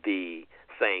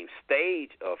same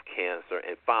stage of cancer.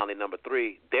 And finally, number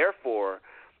three, therefore,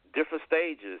 different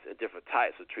stages and different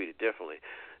types are treated differently.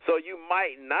 So you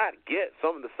might not get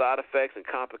some of the side effects and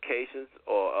complications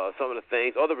or some of the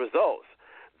things or the results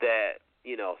that,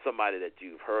 somebody that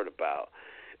you've heard about.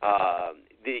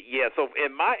 So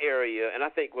in my area, and I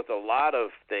think with a lot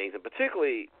of things, and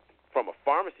particularly from a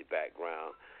pharmacy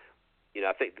background,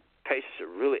 I think the patients should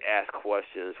really ask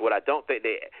questions. What I don't think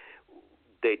they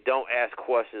don't ask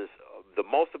questions the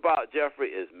most about, Jeffrey,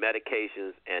 is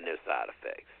medications and their side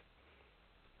effects.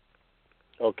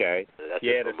 Okay.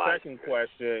 The second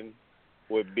question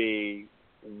would be,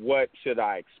 what should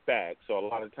I expect? So a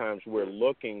lot of times we're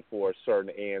looking for a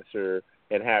certain answer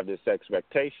and have this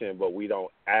expectation, but we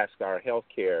don't ask our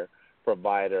healthcare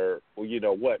provider,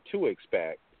 what to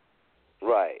expect.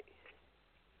 Right.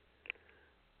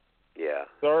 Yeah.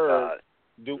 Third,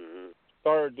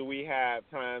 do we have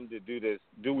time to do this?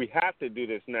 Do we have to do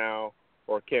this now,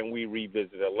 or can we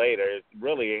revisit it later?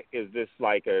 Is this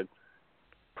like a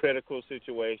critical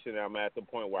situation? I'm at the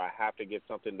point where I have to get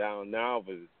something down now,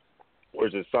 or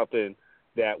is it something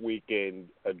that we can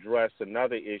address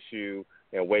another issue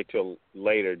and wait till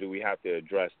later? Do we have to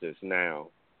address this now?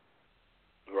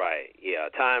 Right. Yeah.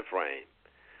 Time frame.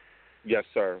 Yes,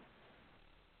 sir.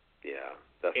 Yeah,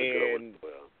 that's a good one.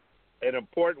 Well, an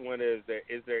important one is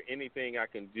there anything I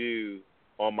can do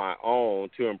on my own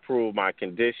to improve my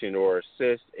condition or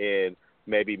assist in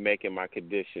maybe making my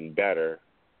condition better,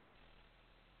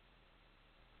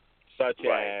 such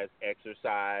as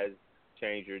exercise,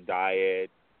 change your diet,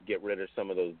 get rid of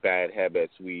some of those bad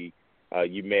habits you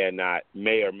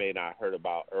may or may not heard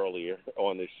about earlier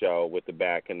on the show with the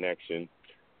bad connection.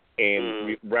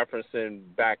 And referencing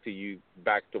back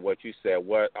to what you said,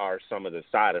 what are some of the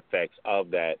side effects of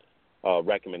that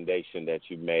recommendation that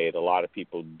you made? A lot of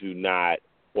people do not,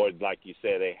 or like you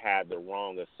said, they have the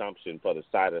wrong assumption for the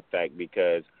side effect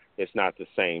because it's not the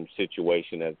same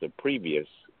situation as the previous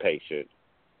patient.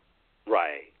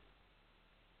 Right.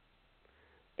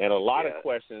 And a lot of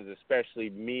questions, especially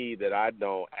me, that I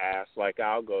don't ask, like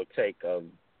I'll go take a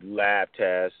lab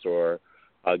test or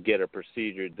get a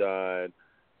procedure done.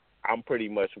 I'm pretty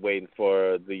much waiting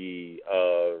for the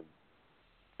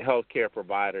healthcare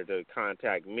provider to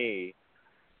contact me.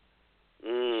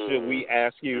 Should we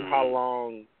ask you how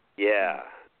long? Yeah.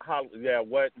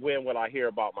 When will I hear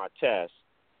about my test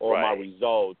or my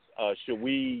results? Should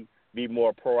we be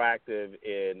more proactive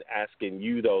in asking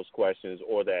you those questions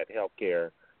or that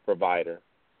healthcare provider?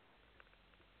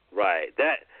 Right.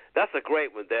 That's a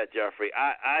great one, Jeffrey.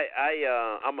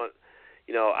 I'm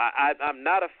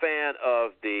not a fan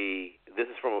of this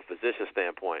is from a physician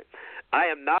standpoint. I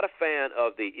am not a fan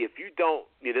of if you don't,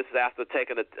 this is after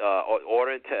taking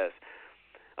ordering tests.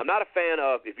 I'm not a fan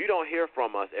of, if you don't hear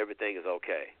from us, everything is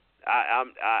okay.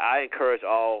 I encourage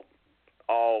all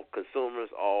consumers,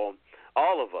 all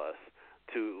of us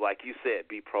to, like you said,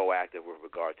 be proactive with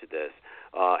regard to this.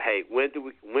 Hey, when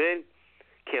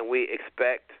can we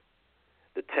expect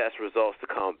the test results to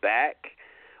come back?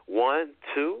 1,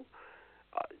 2.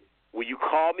 Will you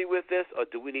call me with this, or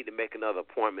do we need to make another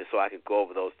appointment so I can go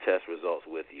over those test results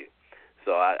with you?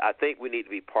 So I think we need to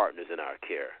be partners in our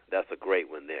care. That's a great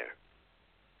one there.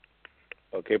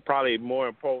 Okay, probably more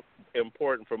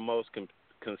important for most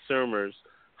consumers,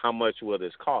 how much will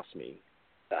this cost me?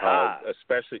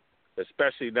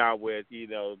 Especially now with,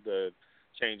 the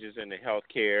changes in the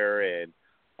healthcare and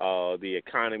the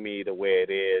economy the way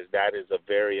it is. That is a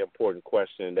very important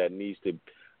question that needs to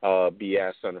be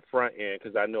asked on the front end,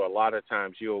 because I know a lot of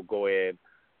times you'll go in,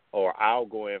 or I'll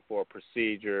go in for a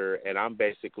procedure, and I'm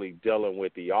basically dealing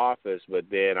with the office, but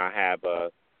then I have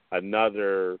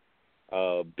another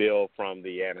bill from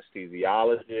the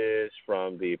anesthesiologist,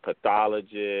 from the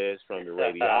pathologist, from the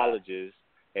radiologist,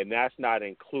 and that's not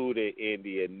included in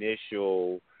the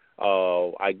initial,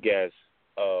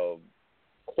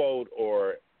 quote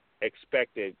or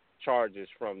expected charges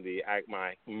from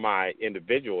my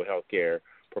individual healthcare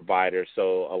provider.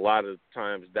 So a lot of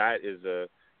times that is a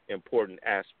important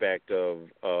aspect of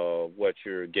what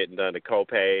you're getting done, the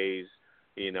copays.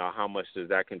 How much does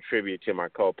that contribute to my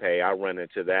copay? I run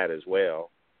into that as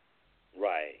well.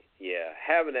 Right, yeah.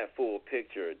 Having that full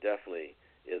picture definitely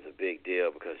is a big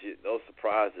deal, because those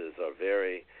surprises are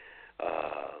very,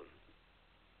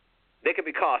 they can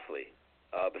be costly,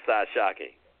 besides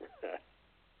shocking.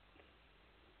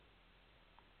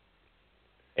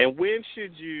 And when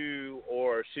should you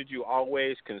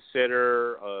always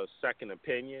consider a second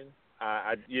opinion?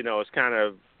 It's kind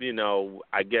of,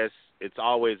 I guess it's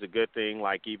always a good thing.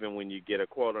 Like even when you get a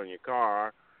quote on your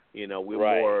car,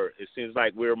 it seems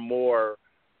like we're more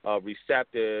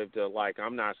receptive to, like,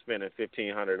 I'm not spending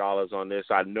 $1,500 on this.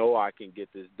 I know I can get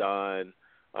this done,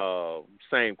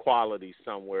 same quality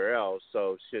somewhere else.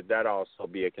 So should that also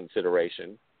be a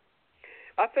consideration?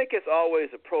 I think it's always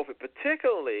appropriate,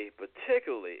 particularly if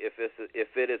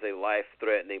it is a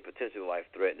potentially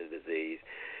life-threatening disease,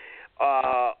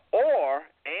 or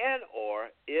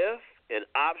if an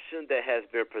option that has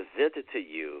been presented to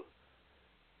you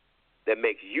that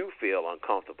makes you feel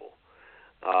uncomfortable.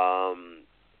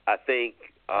 I think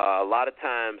a lot of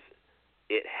times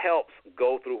it helps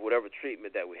go through whatever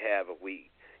treatment that we have if we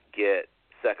get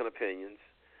second opinions.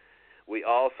 We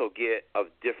also get of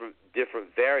different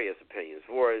various opinions.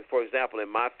 For example, in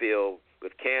my field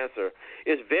with cancer,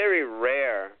 it's very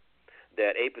rare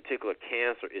that a particular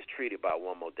cancer is treated by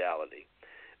one modality.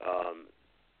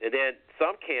 And then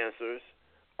some cancers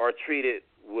are treated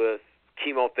with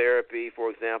chemotherapy, for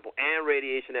example, and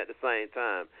radiation at the same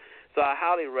time. So I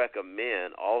highly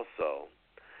recommend also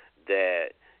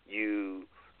that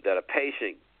a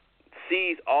patient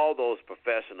sees all those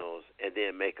professionals and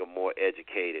then make a more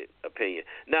educated opinion.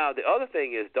 Now, the other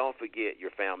thing is, don't forget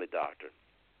your family doctor.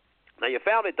 Now, your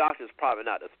family doctor is probably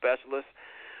not a specialist,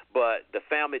 but the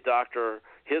family doctor,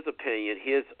 his opinion,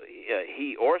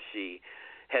 he or she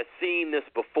has seen this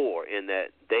before, in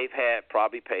that they've had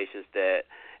probably patients that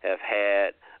have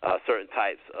had certain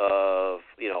types of,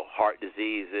 heart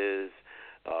diseases,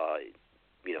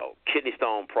 kidney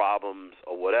stone problems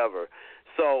or whatever.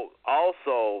 So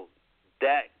also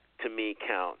that, to me,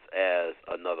 counts as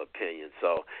another opinion.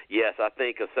 So, yes, I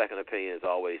think a second opinion is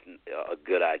always a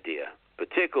good idea,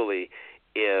 particularly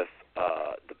if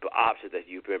the options that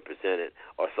you've been presented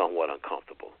are somewhat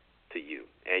uncomfortable to you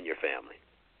and your family.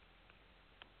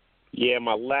 Yeah,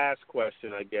 my last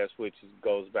question, I guess, which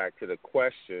goes back to the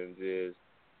questions,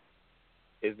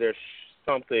 is there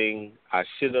something I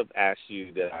should have asked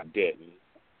you that I didn't?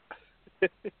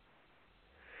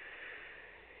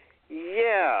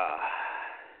 Yeah.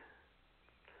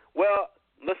 Well,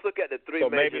 let's look at the three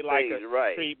major things. So maybe like a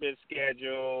right. treatment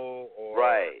schedule, or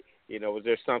right. Was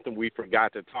there something we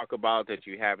forgot to talk about that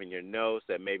you have in your notes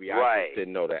that maybe I just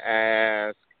didn't know to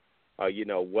ask?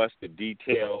 What's the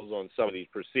details on some of these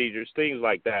procedures, things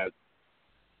like that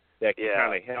can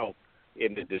kind of help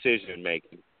in the decision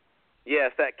making.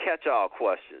 Yes, that catch-all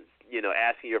questions.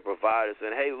 Asking your provider,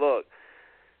 saying, "Hey, look."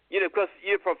 Because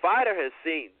your provider has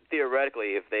seen,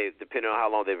 theoretically, depending on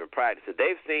how long they've been practicing,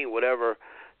 they've seen whatever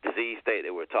disease state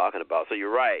that we're talking about. So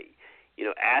you're right.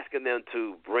 Asking them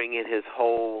to bring in his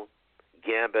whole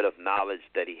gambit of knowledge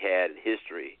that he had in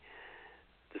history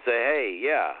to say, hey,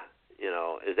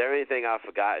 is there anything I've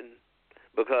forgotten?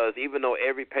 Because even though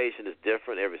every patient is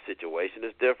different, every situation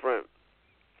is different,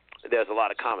 there's a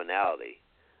lot of commonality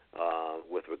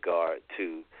with regard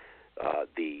to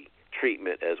the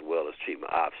treatment as well as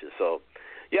treatment options. So,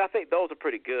 Yeah, I think those are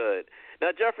pretty good.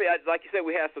 Now, Jeffrey, like you said,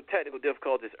 we had some technical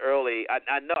difficulties early.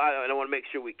 I know I want to make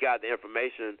sure we got the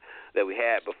information that we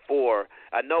had before.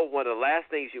 I know one of the last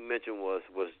things you mentioned was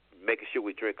making sure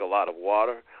we drink a lot of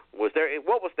water. What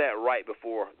was that right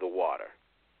before the water?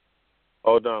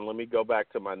 Hold on, let me go back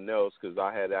to my notes because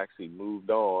I had actually moved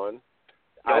on.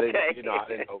 Okay. I didn't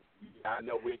know. I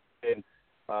know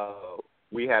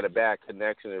we had a bad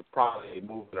connection and probably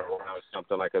moving around or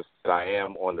something. Like I said, I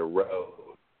am on the road.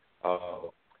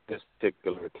 This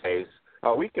particular case,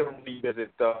 we can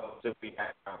revisit those if we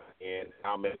have time, and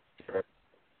I'll make sure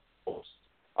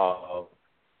pause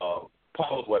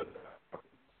what.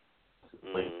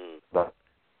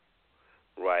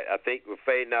 Right. I think we're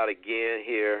fading out again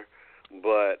here,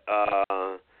 but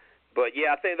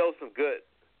yeah, I think there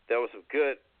were some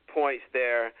good points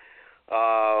there.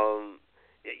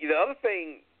 The other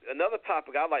thing, another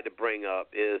topic I'd like to bring up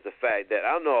is the fact that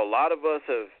I know a lot of us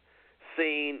have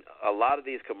seen a lot of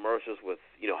these commercials with,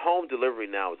 home delivery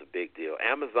now is a big deal.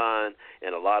 Amazon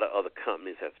and a lot of other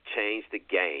companies have changed the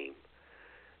game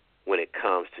when it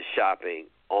comes to shopping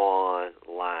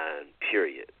online,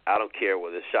 period. I don't care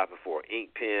whether it's shopping for an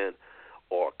ink pen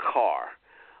or a car.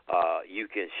 You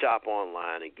can shop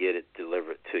online and get it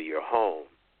delivered to your home.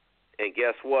 And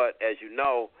guess what? As you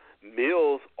know,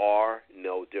 meals are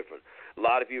no different. A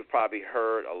lot of you have probably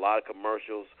heard a lot of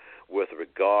commercials with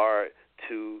regard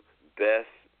to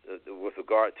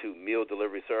meal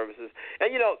delivery services.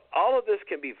 And, all of this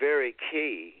can be very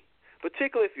key,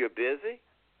 particularly if you're busy,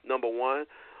 number one,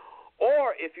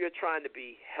 or if you're trying to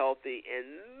be healthy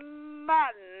and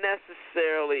not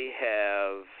necessarily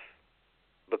have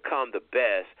become the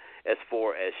best as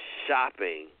far as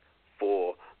shopping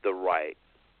for the right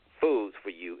foods for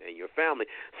you and your family.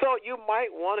 So you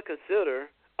might want to consider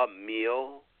a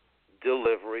meal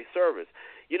delivery service.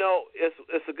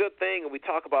 It's a good thing, and we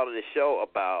talk about on the show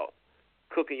about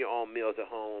cooking your own meals at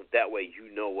home. That way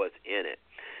you know what's in it.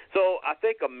 So I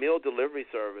think a meal delivery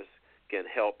service can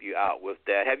help you out with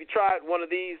that. Have you tried one of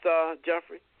these,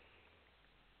 Jeffrey?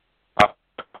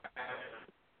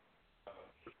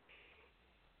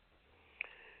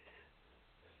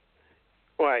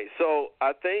 Right. So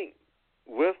I think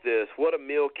with this, what a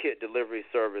meal kit delivery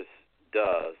service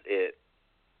does, it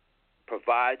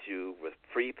provides you with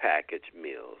prepackaged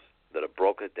meals that are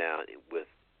broken down with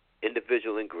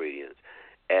individual ingredients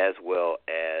as well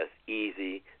as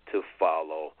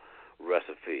easy-to-follow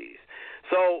recipes.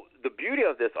 So the beauty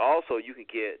of this also, you can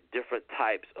get different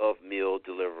types of meal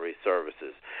delivery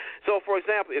services. So, for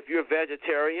example, if you're a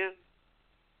vegetarian,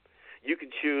 you can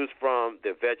choose from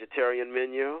the vegetarian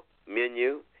menu.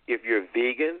 If you're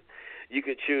vegan, you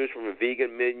can choose from a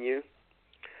vegan menu.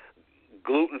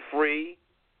 Gluten-free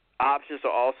options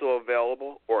are also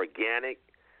available. Organic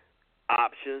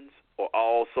options are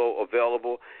also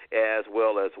available, as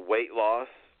well as weight loss.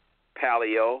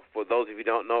 Paleo, for those of you who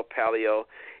don't know, paleo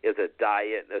is a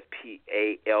diet, that's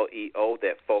Paleo,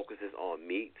 that focuses on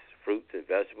meats, fruits, and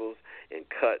vegetables and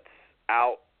cuts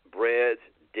out breads,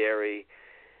 dairy,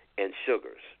 and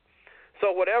sugars.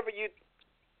 So whatever you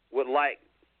would like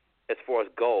as far as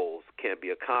goals can be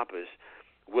accomplished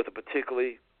with a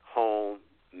particularly home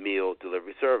meal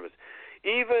delivery service.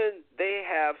 Even they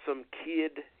have some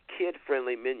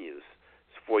kid-friendly menus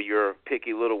for your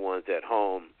picky little ones at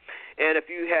home. And if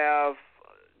you have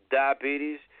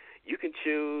diabetes, you can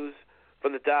choose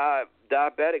from the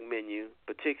diabetic menu,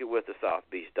 particularly with the South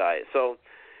Beach diet. So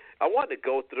I wanted to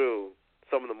go through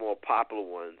some of the more popular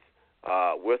ones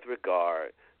with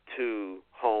regard to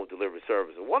home delivery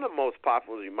services. One of the most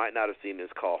popular you might not have seen is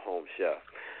called Home Chef.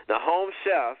 Now, Home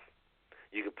Chef,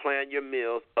 you can plan your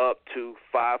meals up to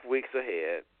 5 weeks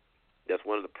ahead. That's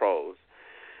one of the pros.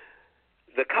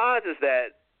 The cons is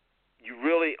that you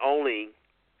really only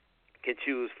can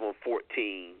choose from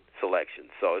 14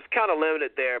 selections. So it's kind of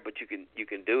limited there, but you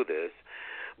can do this.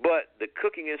 But the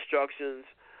cooking instructions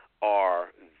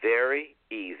are very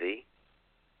easy.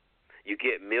 You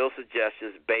get meal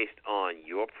suggestions based on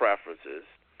your preferences.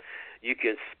 You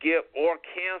can skip or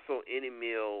cancel any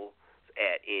meals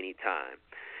at any time.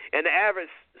 And the average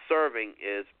serving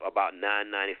is about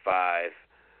 $9.95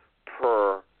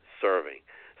 per serving.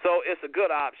 So it's a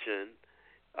good option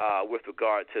with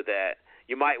regard to that.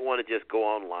 You might want to just go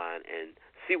online and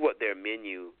see what their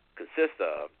menu consists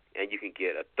of, and you can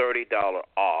get a $30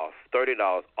 off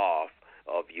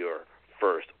of your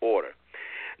first order.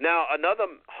 Now, another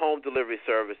home delivery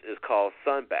service is called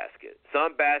Sunbasket.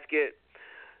 Sunbasket,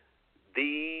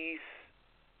 these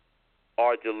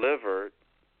are delivered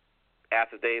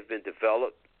after they've been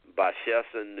developed by chefs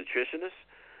and nutritionists.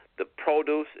 The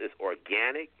produce is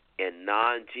organic and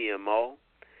non-GMO.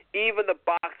 Even the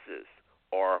boxes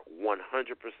are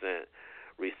 100%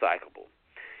 recyclable.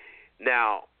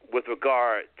 Now, with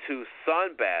regard to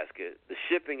Sunbasket, the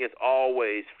shipping is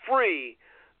always free,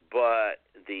 but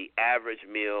the average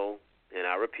meal, and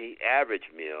I repeat, average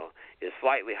meal, is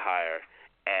slightly higher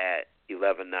at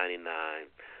 $11.99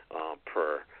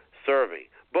 per serving.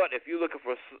 But if you're looking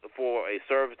for a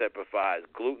service that provides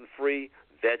gluten-free,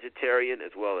 vegetarian,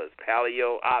 as well as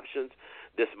paleo options,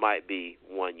 this might be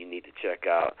one you need to check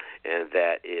out, and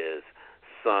that is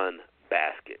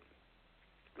Sunbasket.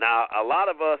 Now, a lot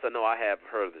of us, I know I have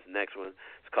heard of this next one.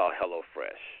 It's called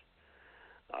HelloFresh.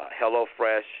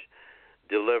 HelloFresh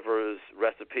delivers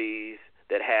recipes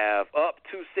that have up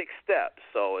to 6 steps,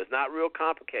 so it's not real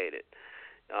complicated.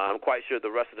 I'm quite sure the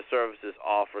rest of the services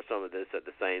offer some of this at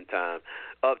the same time.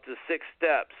 Up to 6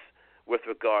 steps with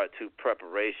regard to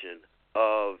preparation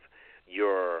of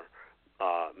your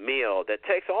meal that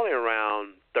takes only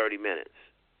around 30 minutes.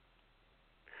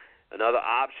 Another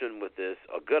option with this,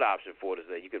 a good option for it, is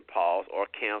that you can pause or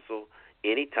cancel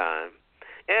anytime.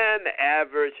 And the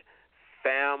average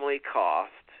family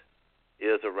cost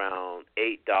is around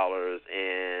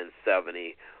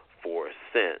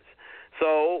 $8.74.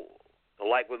 So,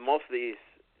 like with most of these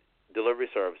delivery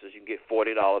services, you can get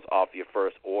 $40 off your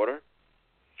first order.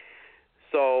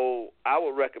 So I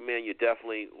would recommend you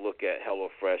definitely look at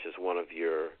HelloFresh as one of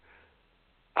your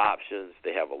options.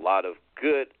 They have a lot of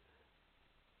good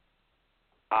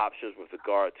options with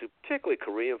regard to particularly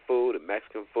Korean food and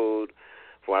Mexican food.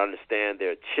 From what I understand,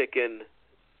 their chicken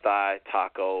thigh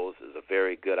tacos is a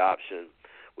very good option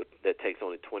that takes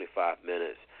only 25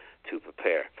 minutes to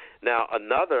prepare. Now,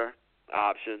 another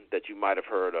option that you might have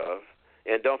heard of,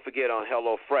 and don't forget on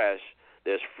HelloFresh,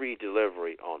 there's free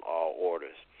delivery on all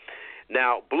orders.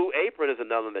 Now, Blue Apron is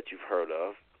another one that you've heard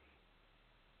of.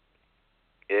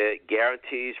 It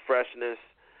guarantees freshness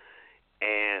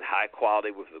and high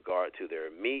quality with regard to their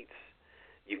meats.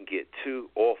 You can get 2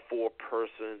 or 4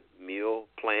 person meal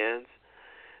plans.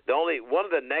 One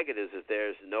of the negatives is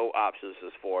there's no options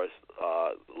as far as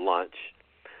lunch,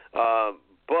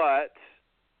 but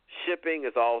shipping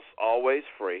is always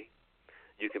free.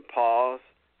 You can pause,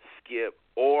 skip,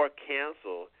 or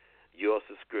cancel your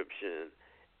subscription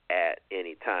at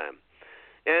any time.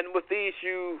 And with these,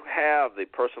 you have the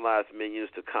personalized menus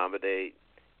to accommodate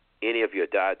any of your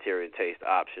dietary and taste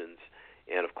options.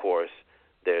 And, of course,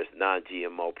 there's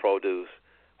non-GMO produce,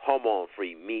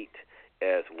 hormone-free meat,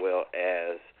 as well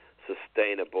as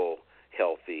sustainable,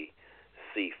 healthy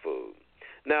seafood.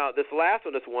 Now, this last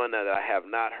one is one that I have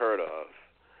not heard of,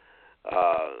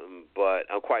 but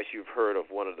I'm quite sure you've heard of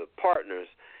one of the partners.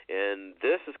 And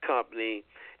this company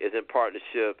is in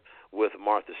partnership with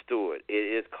Martha Stewart. It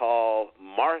is called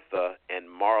Martha and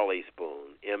Marley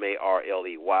Spoon,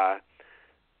 Marley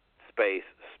space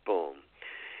Spoon.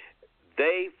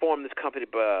 They formed this company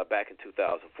back in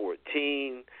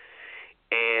 2014,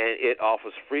 and it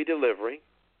offers free delivery.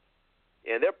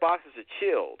 And their boxes are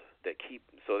chilled,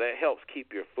 so that helps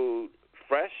keep your food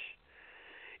fresh.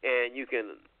 And you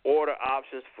can order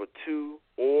options for 2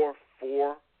 or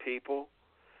 4 people,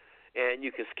 and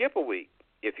you can skip a week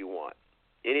if you want,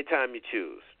 anytime you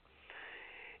choose.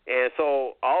 And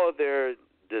so all of their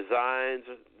designs,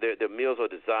 their meals are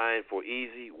designed for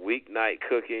easy weeknight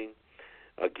cooking.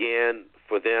 Again,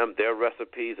 for them, their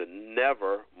recipes are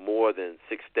never more than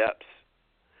 6 steps.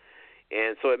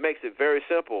 And so it makes it very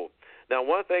simple. Now,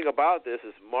 one thing about this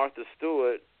is Martha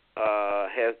Stewart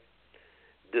has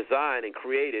designed and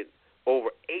created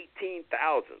over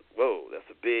 18,000. Whoa, that's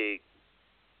a big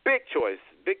choice,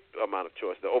 big amount of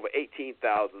choice. There are over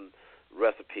 18,000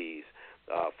 recipes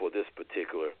for this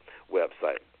particular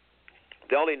website.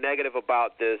 The only negative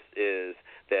about this is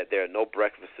that there are no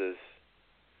breakfasts,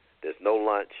 there's no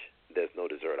lunch, there's no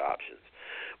dessert options.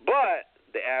 But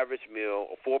the average meal,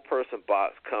 a 4-person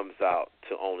box, comes out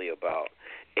to only about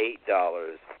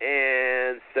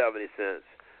 $8.70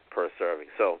 per serving.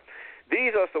 So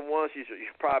these are some ones you should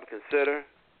probably consider.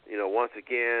 Once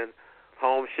again,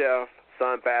 Home Chef,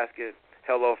 Sunbasket,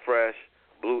 HelloFresh,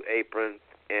 Blue Apron,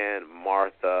 and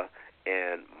Martha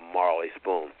and Marley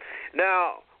Spoon.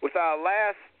 Now, with our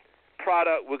last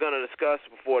product we're going to discuss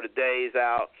before the day is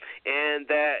out, and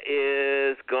that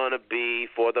is going to be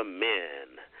for the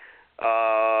men.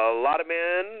 A lot of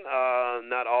men,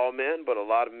 not all men, but a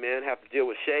lot of men have to deal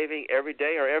with shaving every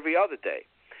day or every other day.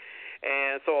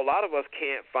 And so a lot of us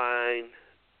can't find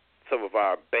some of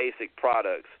our basic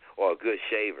products or a good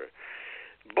shaver.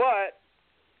 But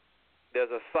there's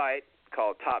a site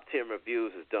called Top 10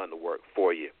 Reviews that's done the work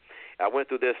for you. I went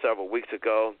through this several weeks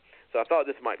ago, so I thought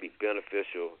this might be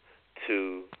beneficial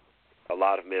to a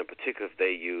lot of men, particularly if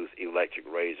they use electric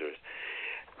razors.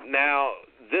 Now,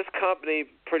 this company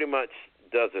pretty much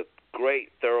does a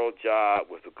great, thorough job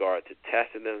with regard to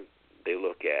testing them. They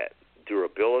look at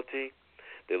durability.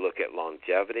 They look at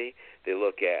longevity. They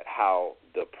look at how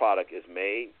the product is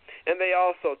made. And they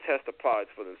also test the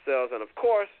products for themselves. And, of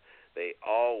course, they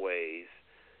always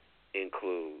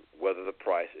include whether the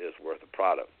price is worth the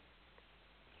product.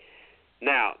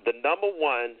 Now, the number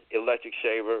one electric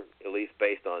shaver, at least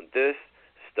based on this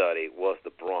study, was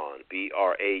the Braun,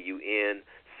 BRAUN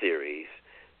series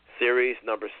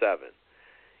number 7.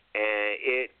 And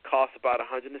it cost about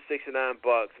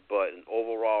 $169, but an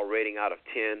overall rating out of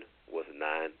 10 was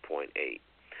 9.8.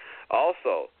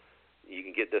 Also, you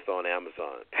can get this on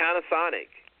Amazon. Panasonic,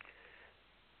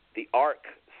 the ARC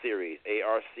series,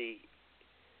 ARC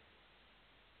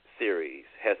series,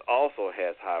 also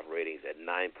has high ratings at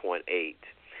 9.8.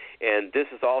 And this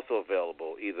is also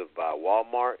available either by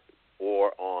Walmart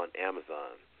or on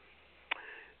Amazon.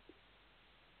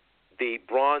 The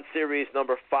Braun series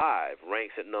number 5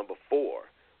 ranks at number 4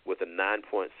 with a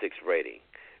 9.6 rating.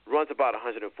 It runs about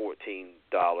 $114.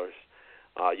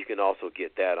 You can also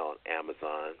get that on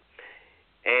Amazon.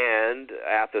 And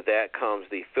after that comes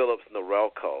the Philips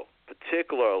Norelco,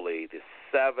 particularly the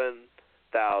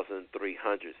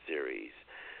 7300 series.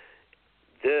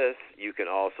 This you can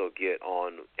also get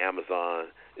on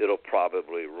Amazon. It'll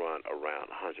probably run around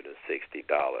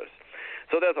 $160.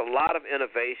 So there's a lot of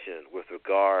innovation with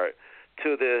regard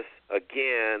to this.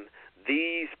 Again,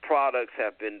 these products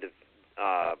have been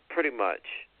pretty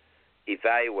much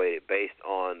evaluated based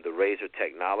on the razor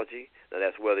technology. Now,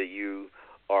 that's whether you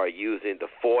are using the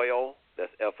foil,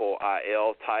 that's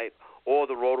FOIL type, or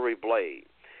the rotary blade.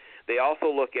 They also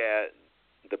look at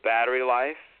the battery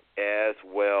life as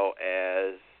well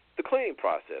as the cleaning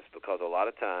process, because a lot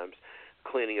of times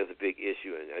cleaning is a big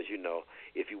issue. And as you know,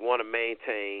 if you want to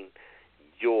maintain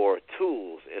your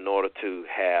tools in order to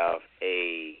have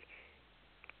a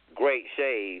great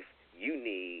shave, you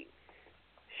need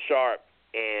sharp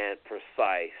and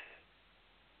precise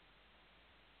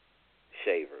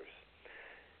shavers.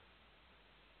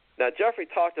 Now, Jeffrey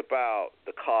talked about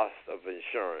the cost of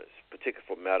insurance, particularly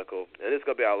for medical, and this is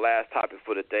going to be our last topic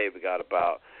for the day. We got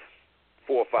about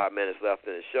 4 or 5 minutes left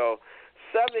in the show.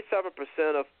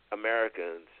 77% of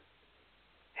Americans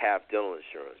have dental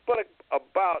insurance, but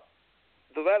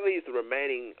that leaves the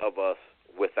remaining of us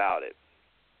without it.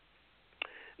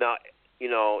 Now, you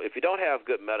know, if you don't have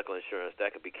good medical insurance,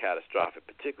 that could be catastrophic,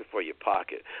 particularly for your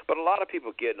pocket. But a lot of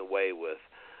people getting away with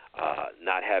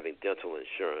not having dental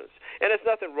insurance. And there's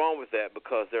nothing wrong with that,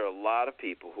 because there are a lot of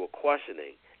people who are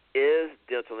questioning, is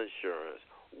dental insurance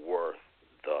worth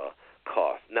the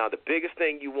cost? Now, the biggest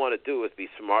thing you want to do is be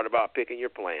smart about picking your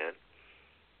plan.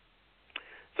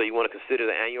 So you want to consider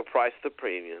the annual price of the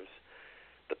premiums,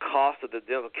 the cost of the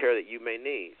dental care that you may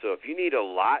need. So if you need a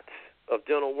lot of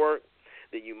dental work,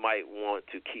 then you might want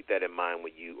to keep that in mind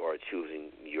when you are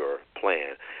choosing your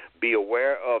plan. Be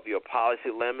aware of your policy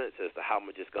limits as to how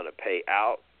much it's going to pay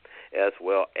out, as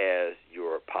well as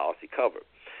your policy cover.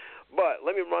 But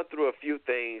let me run through a few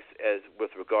things as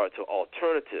with regard to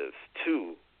alternatives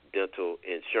to dental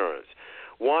insurance.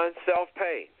 One,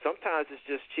 self-pay. Sometimes it's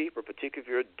just cheaper, particularly if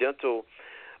your dental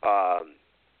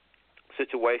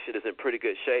situation is in pretty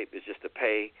good shape. It's just to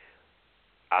pay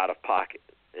out of pocket.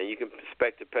 And you can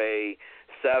expect to pay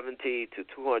 $70 to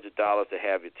 $200 to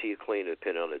have your teeth cleaned,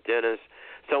 depending on the dentist,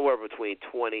 somewhere between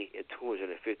 $20 and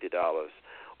 $250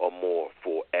 or more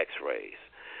for x-rays.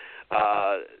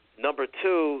 Number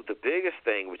two, the biggest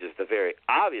thing, which is the very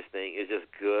obvious thing, is just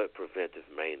good preventive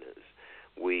maintenance.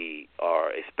 We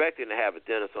are expecting to have a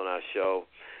dentist on our show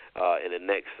in the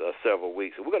next several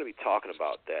weeks, and we're going to be talking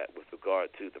about that with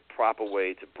regard to the proper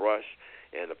way to brush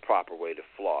and the proper way to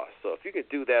floss. So if you can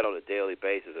do that on a daily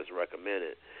basis as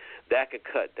recommended, that can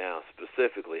cut down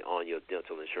specifically on your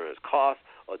dental insurance costs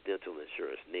or dental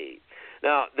insurance need.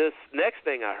 Now, this next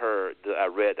thing I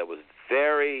read that was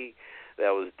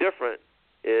different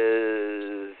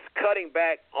is cutting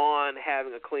back on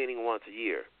having a cleaning twice a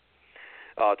year.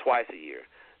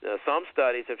 Now, some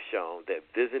studies have shown that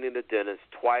visiting the dentist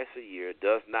twice a year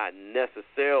does not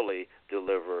necessarily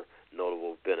deliver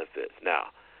notable benefits.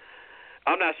 Now,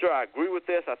 I'm not sure I agree with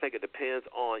this. I think it depends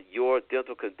on your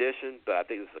dental condition, but I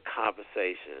think it's a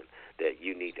conversation that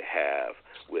you need to have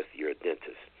with your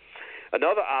dentist.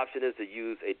 Another option is to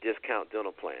use a discount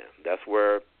dental plan. That's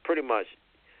where pretty much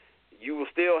you will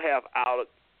still have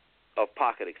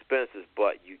out-of-pocket expenses,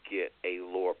 but you get a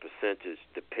lower percentage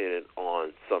depending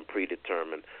on some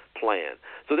predetermined plan.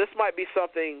 So this might be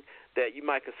something that you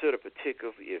might consider,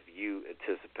 particularly if you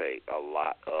anticipate a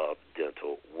lot of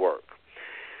dental work.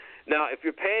 Now, if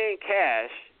you're paying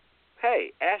cash,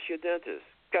 hey, ask your dentist,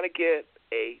 going to get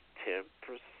a 10%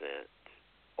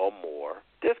 or more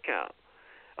discount.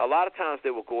 A lot of times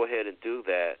they will go ahead and do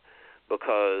that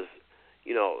because,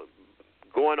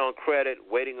 going on credit,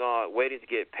 waiting to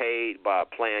get paid by a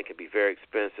plan can be very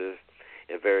expensive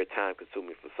and very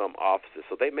time-consuming for some offices.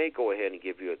 So they may go ahead and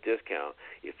give you a discount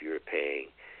if you're paying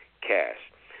cash.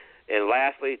 And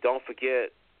lastly, don't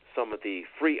forget some of the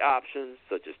free options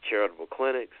such as charitable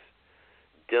clinics,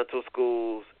 dental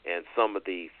schools, and some of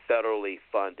the federally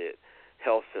funded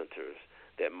health centers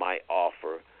that might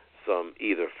offer some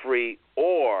either free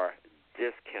or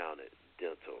discounted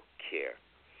dental care.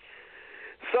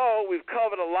 So we've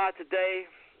covered a lot today.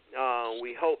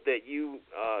 We hope that you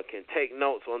can take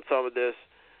notes on some of this.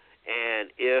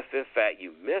 And if, in fact,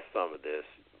 you missed some of this,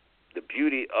 the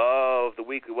beauty of the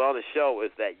Weekly Wellness Show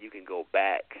is that you can go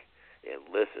back and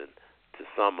listen to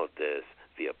some of this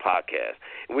via podcast.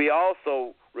 And we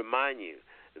also remind you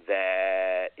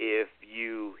that if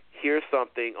you hear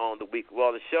something on the Weekly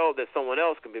Wellness Show that someone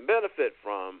else can benefit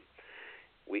from,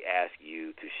 we ask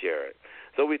you to share it.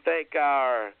 So we thank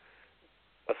our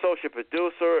associate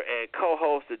producer and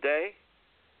co-host today,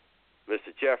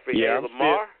 Mr. Jeffrey A.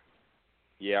 Lamar.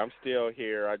 I'm still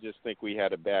here. I just think we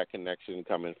had a bad connection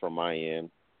coming from my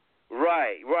end.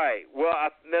 Right. Well,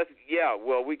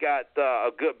 we got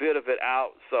a good bit of it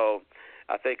out, so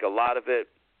I think a lot of it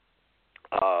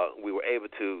we were able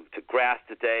to grasp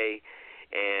today,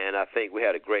 and I think we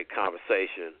had a great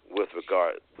conversation with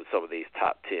regard to some of these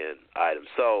top 10 items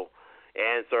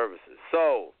and services.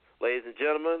 So, ladies and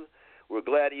gentlemen, we're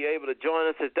glad you're able to join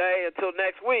us today. Until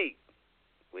next week,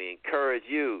 we encourage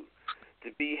you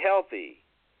to be healthy,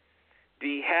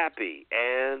 be happy,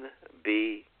 and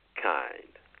be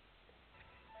kind.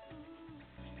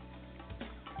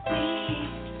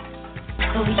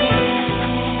 Oh, yeah.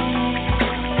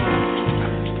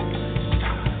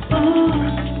 Ooh,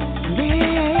 yeah.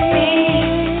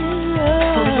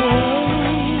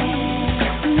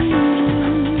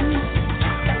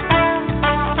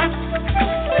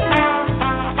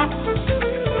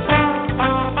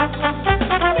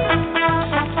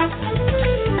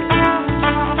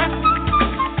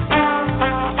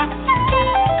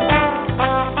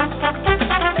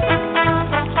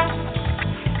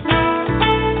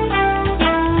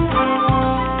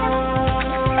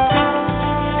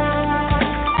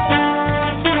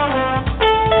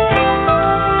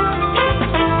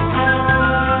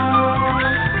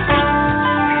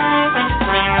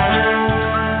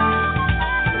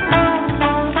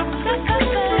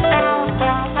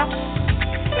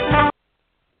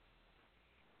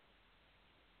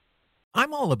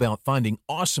 I'm all about finding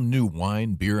awesome new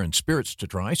wine, beer, and spirits to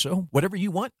try, so whatever you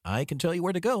want, I can tell you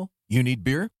where to go. You need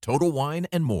beer? Total Wine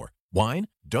and More. Wine?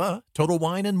 Duh, Total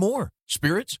Wine and More.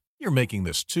 Spirits? You're making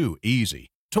this too easy.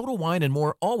 Total Wine and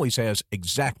More always has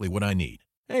exactly what I need.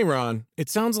 Hey, Ron, it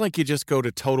sounds like you just go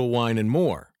to Total Wine and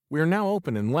More. We're now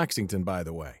open in Lexington, by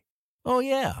the way. Oh,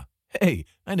 yeah. Hey,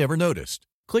 I never noticed.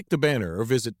 Click the banner or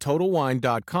visit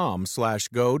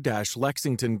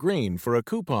TotalWine.com/go-Lexington Green for a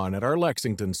coupon at our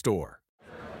Lexington store.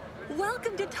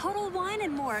 Welcome to Total Wine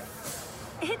and More.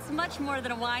 It's much more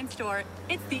than a wine store.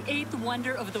 It's the 8th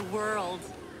wonder of the world.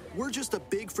 We're just a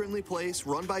big, friendly place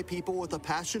run by people with a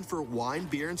passion for wine,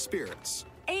 beer, and spirits.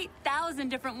 8,000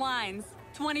 different wines,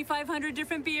 2,500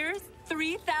 different beers,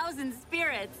 3,000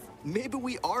 spirits. Maybe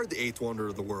we are the 8th wonder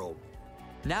of the world.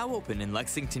 Now open in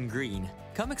Lexington Green.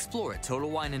 Come explore at Total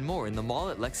Wine and More in the mall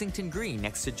at Lexington Green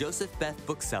next to Joseph Beth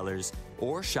Booksellers,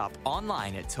 or shop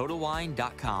online at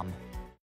TotalWine.com.